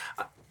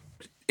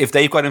 If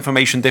they've got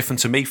information different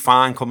to me,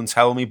 fine, come and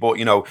tell me. But,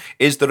 you know,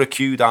 is there a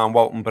queue down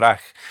Walton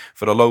Breck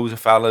for a load of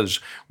fellas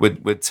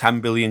with 10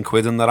 billion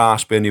quid in their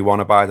arse bin who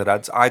want to buy the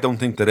Reds? I don't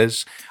think there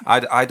is.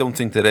 I don't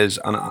think there is.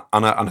 And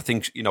I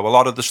think, you know, a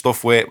lot of the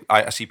stuff where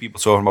I see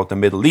people talking about the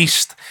Middle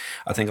East,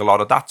 I think a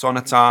lot of that's on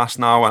its arse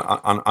now,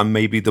 and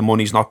maybe the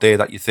money's not there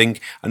that you think.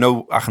 I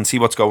know I can see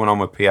what's going on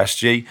with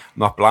PSG. I'm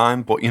not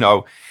blind, but, you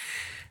know,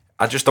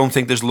 I just don't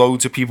think there's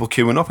loads of people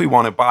queuing up who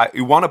want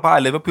to buy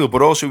Liverpool,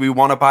 but also who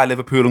want to buy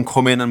Liverpool and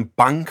come in and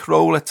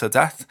bankroll it to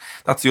death.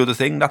 That's the other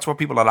thing. That's what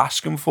people are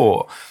asking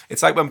for.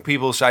 It's like when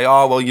people say,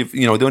 "Oh, well,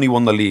 they only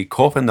won the League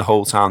Cup in the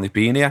whole time they've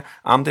been here."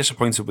 I'm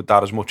disappointed with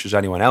that as much as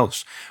anyone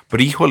else.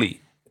 But equally,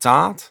 it's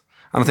hard.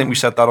 And I think we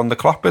said that on the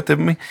clock bit,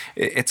 didn't we?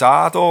 It's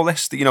hard, all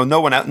this. You know,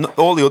 no one else,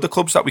 all the other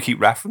clubs that we keep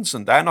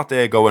referencing, they're not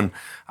there going,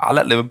 "I'll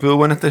let Liverpool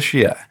win it this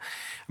year."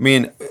 I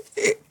mean,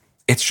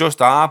 it's just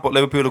hard, but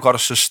Liverpool have got to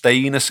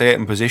sustain a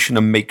certain position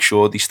and make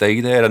sure they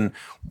stay there. And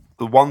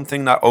the one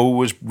thing that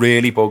always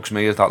really bugs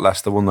me is that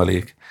Leicester won the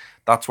league.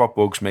 That's what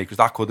bugs me, because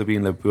that could have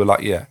been Liverpool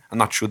that year, and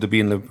that should have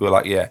been Liverpool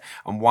that year.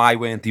 And why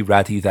weren't they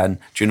ready then?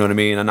 Do you know what I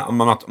mean? And I'm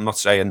not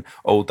saying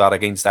that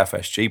against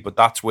FSG, but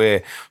that's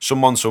where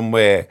someone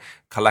somewhere,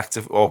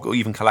 collective or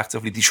even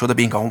collectively, they should have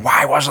been going,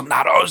 "Why wasn't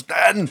that us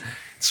then?"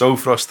 It's so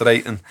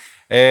frustrating.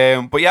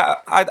 But yeah,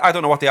 I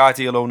don't know what the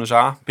ideal owners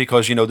are,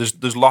 because, you know,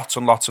 there's lots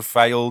and lots of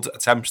failed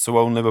attempts to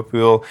own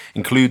Liverpool,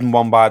 including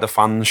one by the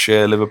fans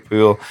share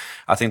Liverpool.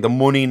 I think the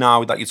money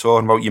now that you're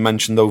talking about, you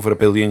mentioned over £1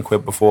 billion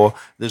before,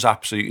 there's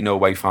absolutely no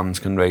way fans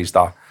can raise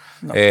that.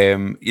 No.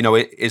 You know,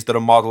 is there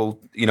a model,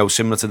 you know,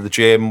 similar to the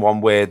German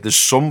one where there's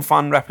some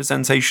fan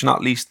representation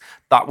at least?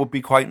 That would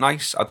be quite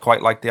nice. I'd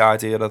quite like the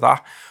idea of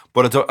that.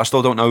 But I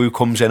still don't know who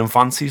comes in and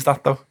fancies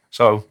that though.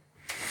 So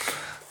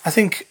I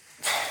think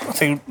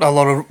a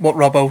lot of what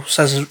Robbo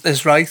says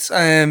is right.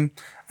 And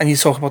you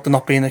talk about there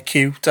not being a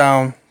queue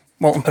down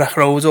Walton Breck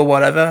Road or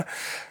whatever.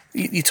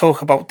 You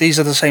talk about these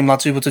are the same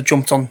lads who would have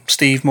jumped on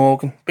Steve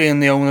Morgan, being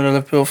the owner of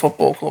Liverpool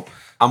Football Club.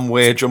 And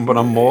we're jumping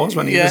on Moores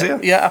when he was here.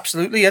 Yeah,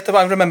 absolutely. Yeah,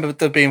 I remember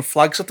there being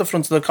flags at the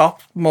front of the Kop,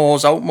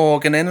 Moores out,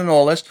 Morgan in and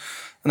all this.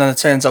 And then it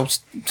turns out,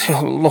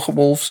 look at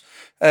Wolves.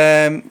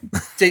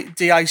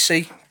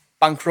 DIC,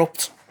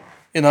 bankrupt.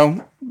 You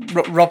know,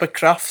 Robert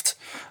Kraft,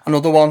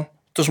 another one.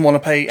 Doesn't want to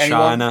pay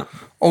anyone China.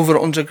 Over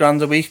 100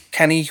 grand a week.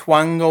 Kenny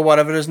Huang or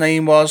whatever his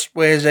name was.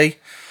 Where's he?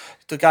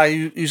 The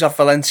guy who's at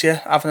Valencia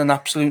having an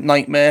absolute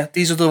nightmare.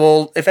 These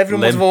are if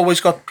everyone would have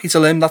always got Peter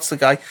Lim, that's the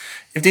guy.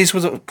 If these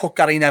would have put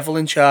Gary Neville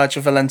in charge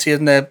of Valencia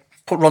and they're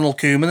put Ronald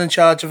Koeman in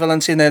charge of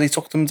Valencia, nearly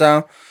took them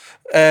down.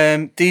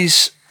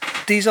 These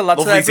are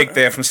lads. Lovely dig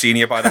there from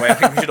Senior, by the way. I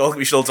think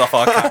we should all doff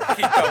our cap.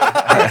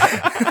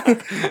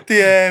 Keep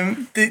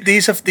going.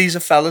 These are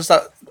fellas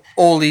that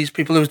all these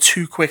people who are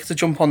too quick to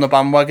jump on the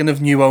bandwagon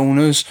of new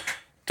owners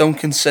don't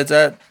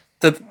consider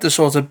the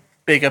sort of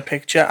bigger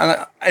picture.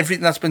 And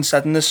everything that's been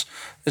said in this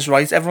is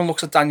right. Everyone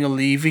looks at Daniel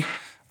Levy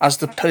as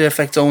the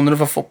perfect owner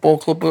of a football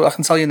club, but I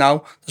can tell you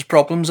now, there's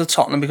problems at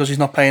Tottenham because he's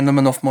not paying them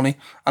enough money.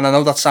 And I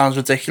know that sounds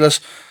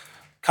ridiculous.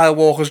 Kyle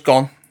Walker's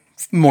gone.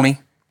 Money.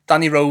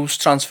 Danny Rose,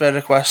 transfer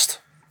request.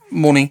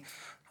 Money.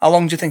 How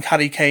long do you think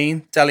Harry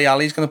Kane, Dele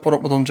Alli's going to put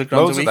up with 100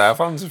 grand Loads a week? of their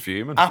fans are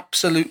fuming.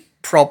 Absolute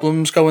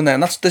problems going there.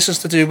 And this is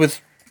to do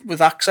with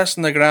access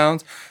in the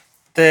ground.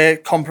 They're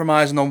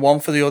compromising on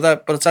one for the other.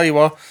 But I tell you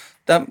what,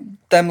 them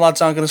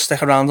lads aren't going to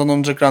stick around on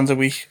 100 grand a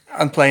week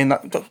and playing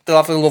that. They'll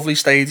have a lovely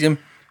stadium,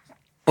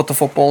 but the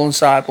football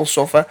inside will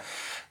suffer.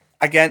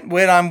 Again,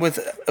 where I'm with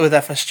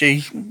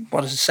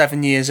FSG,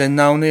 7 years in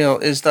now, Neil,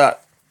 is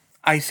that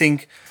I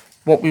think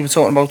what we were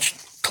talking about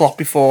Klopp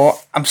before,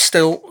 I'm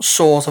still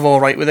sort of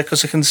all right with it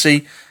because I can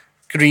see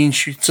green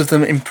shoots of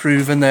them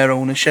improving their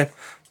ownership.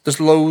 There's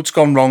loads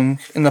gone wrong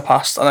in the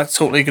past, and I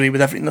totally agree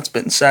with everything that's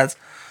been said.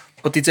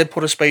 But they did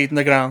put a spade in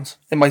the ground.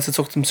 It might have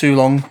took them too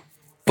long,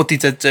 but they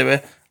did do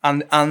it,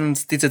 and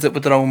they did it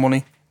with their own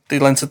money. They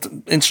lent it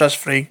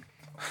interest-free.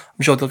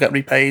 I'm sure they'll get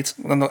repaid,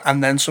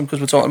 and then some, because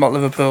we're talking about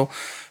Liverpool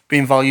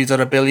being valued at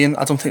 $1 billion.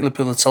 I don't think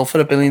Liverpool would sell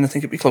for $1 billion. I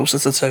think it'd be closer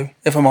to 2,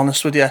 if I'm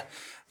honest with you.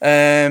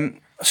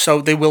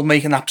 So they will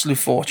make an absolute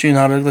fortune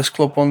out of this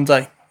club one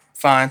day.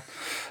 Fine.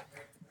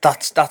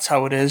 That's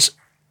how it is.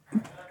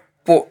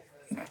 But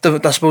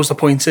I suppose the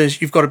point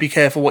is you've got to be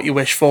careful what you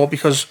wish for,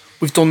 because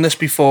we've done this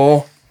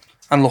before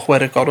and look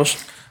where it got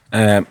us.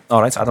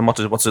 All right, Adam,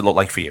 what's it look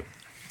like for you?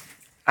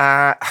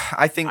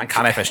 I think... And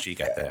can FSG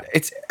get there?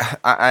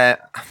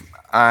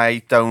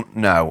 I don't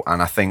know,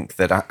 and I think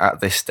that at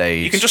this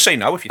stage... You can just say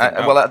no if you think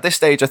no. Well, at this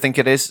stage, I think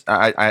it is.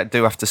 I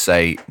do have to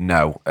say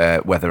no,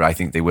 whether I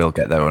think they will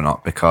get there or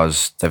not,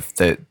 because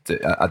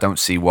I don't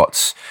see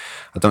what's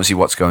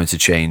going to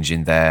change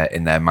in their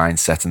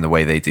mindset and the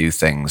way they do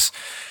things.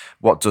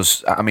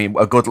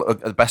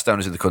 The best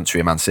owners in the country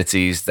are Man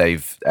City's.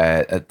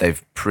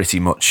 They've pretty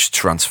much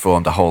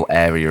transformed a whole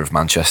area of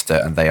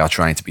Manchester, and they are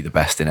trying to be the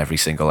best in every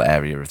single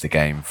area of the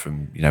game,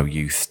 from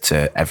youth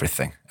to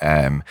everything.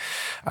 And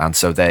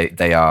so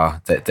they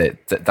are.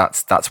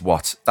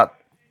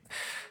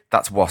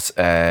 That's what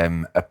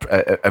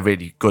a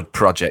really good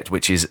project,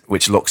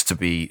 which looks to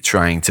be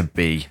trying to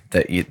be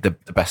the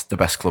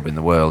best club in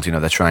the world.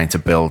 They're trying to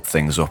build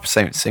things up.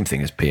 Same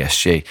thing as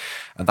PSG,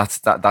 and that's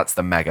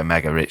the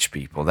mega rich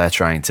people. They're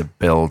trying to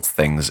build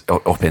things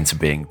up into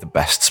being the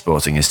best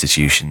sporting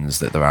institutions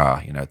that there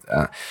are.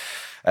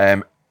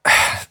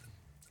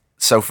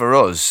 So for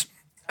us,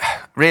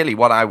 really,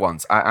 what I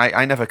want,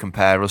 I never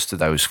compare us to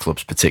those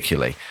clubs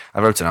particularly. I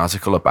wrote an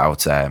article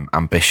about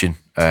ambition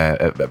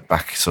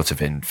back sort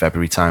of in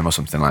February time or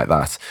something like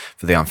that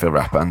for the Anfield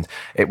Wrap, and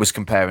it was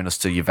comparing us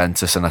to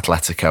Juventus and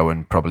Atletico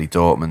and probably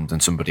Dortmund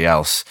and somebody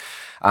else.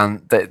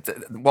 And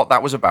what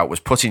that was about was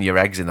putting your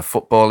eggs in the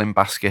footballing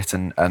basket.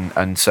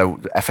 And so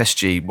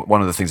FSG,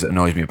 one of the things that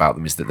annoys me about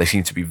them is that they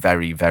seem to be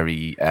very,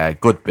 very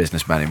good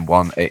businessmen in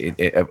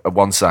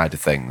one side of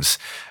things,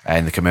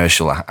 in the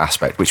commercial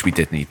aspect, which we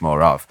did need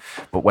more of.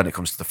 But when it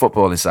comes to the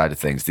footballing side of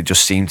things, they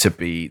just seem to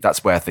be,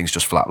 that's where things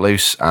just flat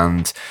loose,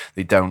 and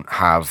they don't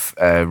have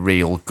a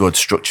real good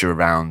structure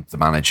around the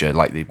manager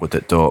like they would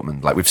at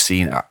Dortmund. Like we've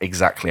seen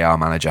exactly our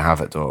manager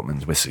have at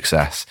Dortmund with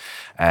success.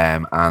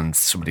 And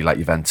somebody like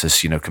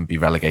Juventus, can be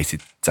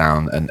relegated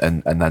down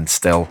and then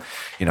still,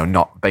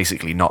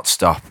 not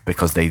stop,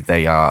 because they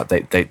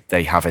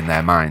have in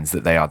their minds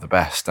that they are the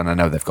best. And I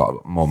know they've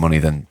got more money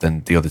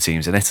than the other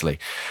teams in Italy,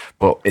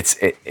 but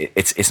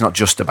it's not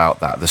just about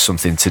that. There's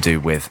something to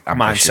do with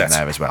ambition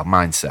there as well,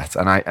 mindset,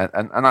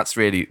 and that's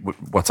really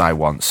what I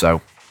want.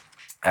 So.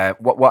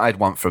 What I'd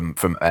want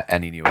from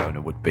any new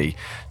owner would be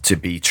to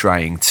be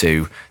trying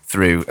to,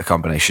 through a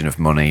combination of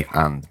money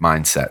and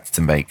mindset,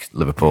 to make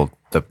Liverpool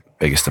the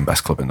biggest and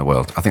best club in the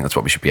world. I think that's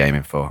what we should be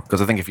aiming for.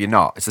 Because I think if you're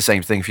not, it's the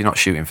same thing. If you're not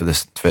shooting for the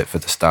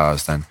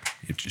stars, then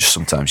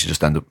sometimes you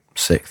just end up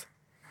sixth.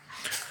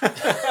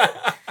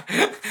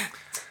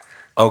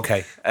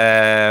 Okay.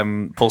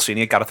 Paul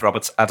Senior, Gareth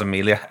Roberts, Adam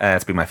Melia.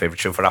 It's been my favourite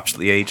show for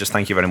absolutely ages.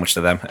 Thank you very much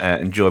to them.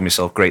 Enjoyed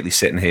myself greatly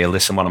sitting here.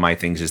 Listen, one of my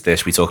things is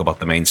this. We talk about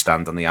the main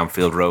stand on the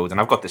Anfield Road,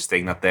 and I've got this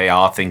thing that they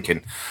are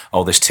thinking,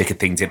 oh, this ticket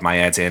thing did my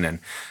head in.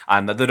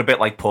 And they're a bit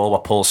like Paul,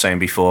 what Paul's saying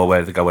before,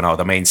 where they're going, oh,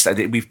 the main stand.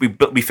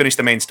 We finished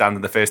the main stand,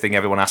 and the first thing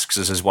everyone asks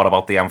us is, what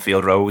about the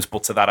Anfield Road?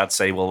 But to that, I'd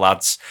say, well,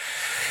 lads,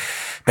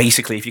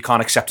 basically, if you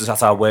can't accept us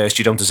at our worst,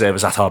 you don't deserve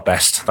us at our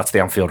best. That's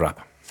the Anfield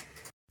Wrap.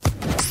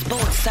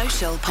 Sports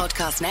Social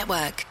Podcast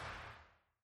Network.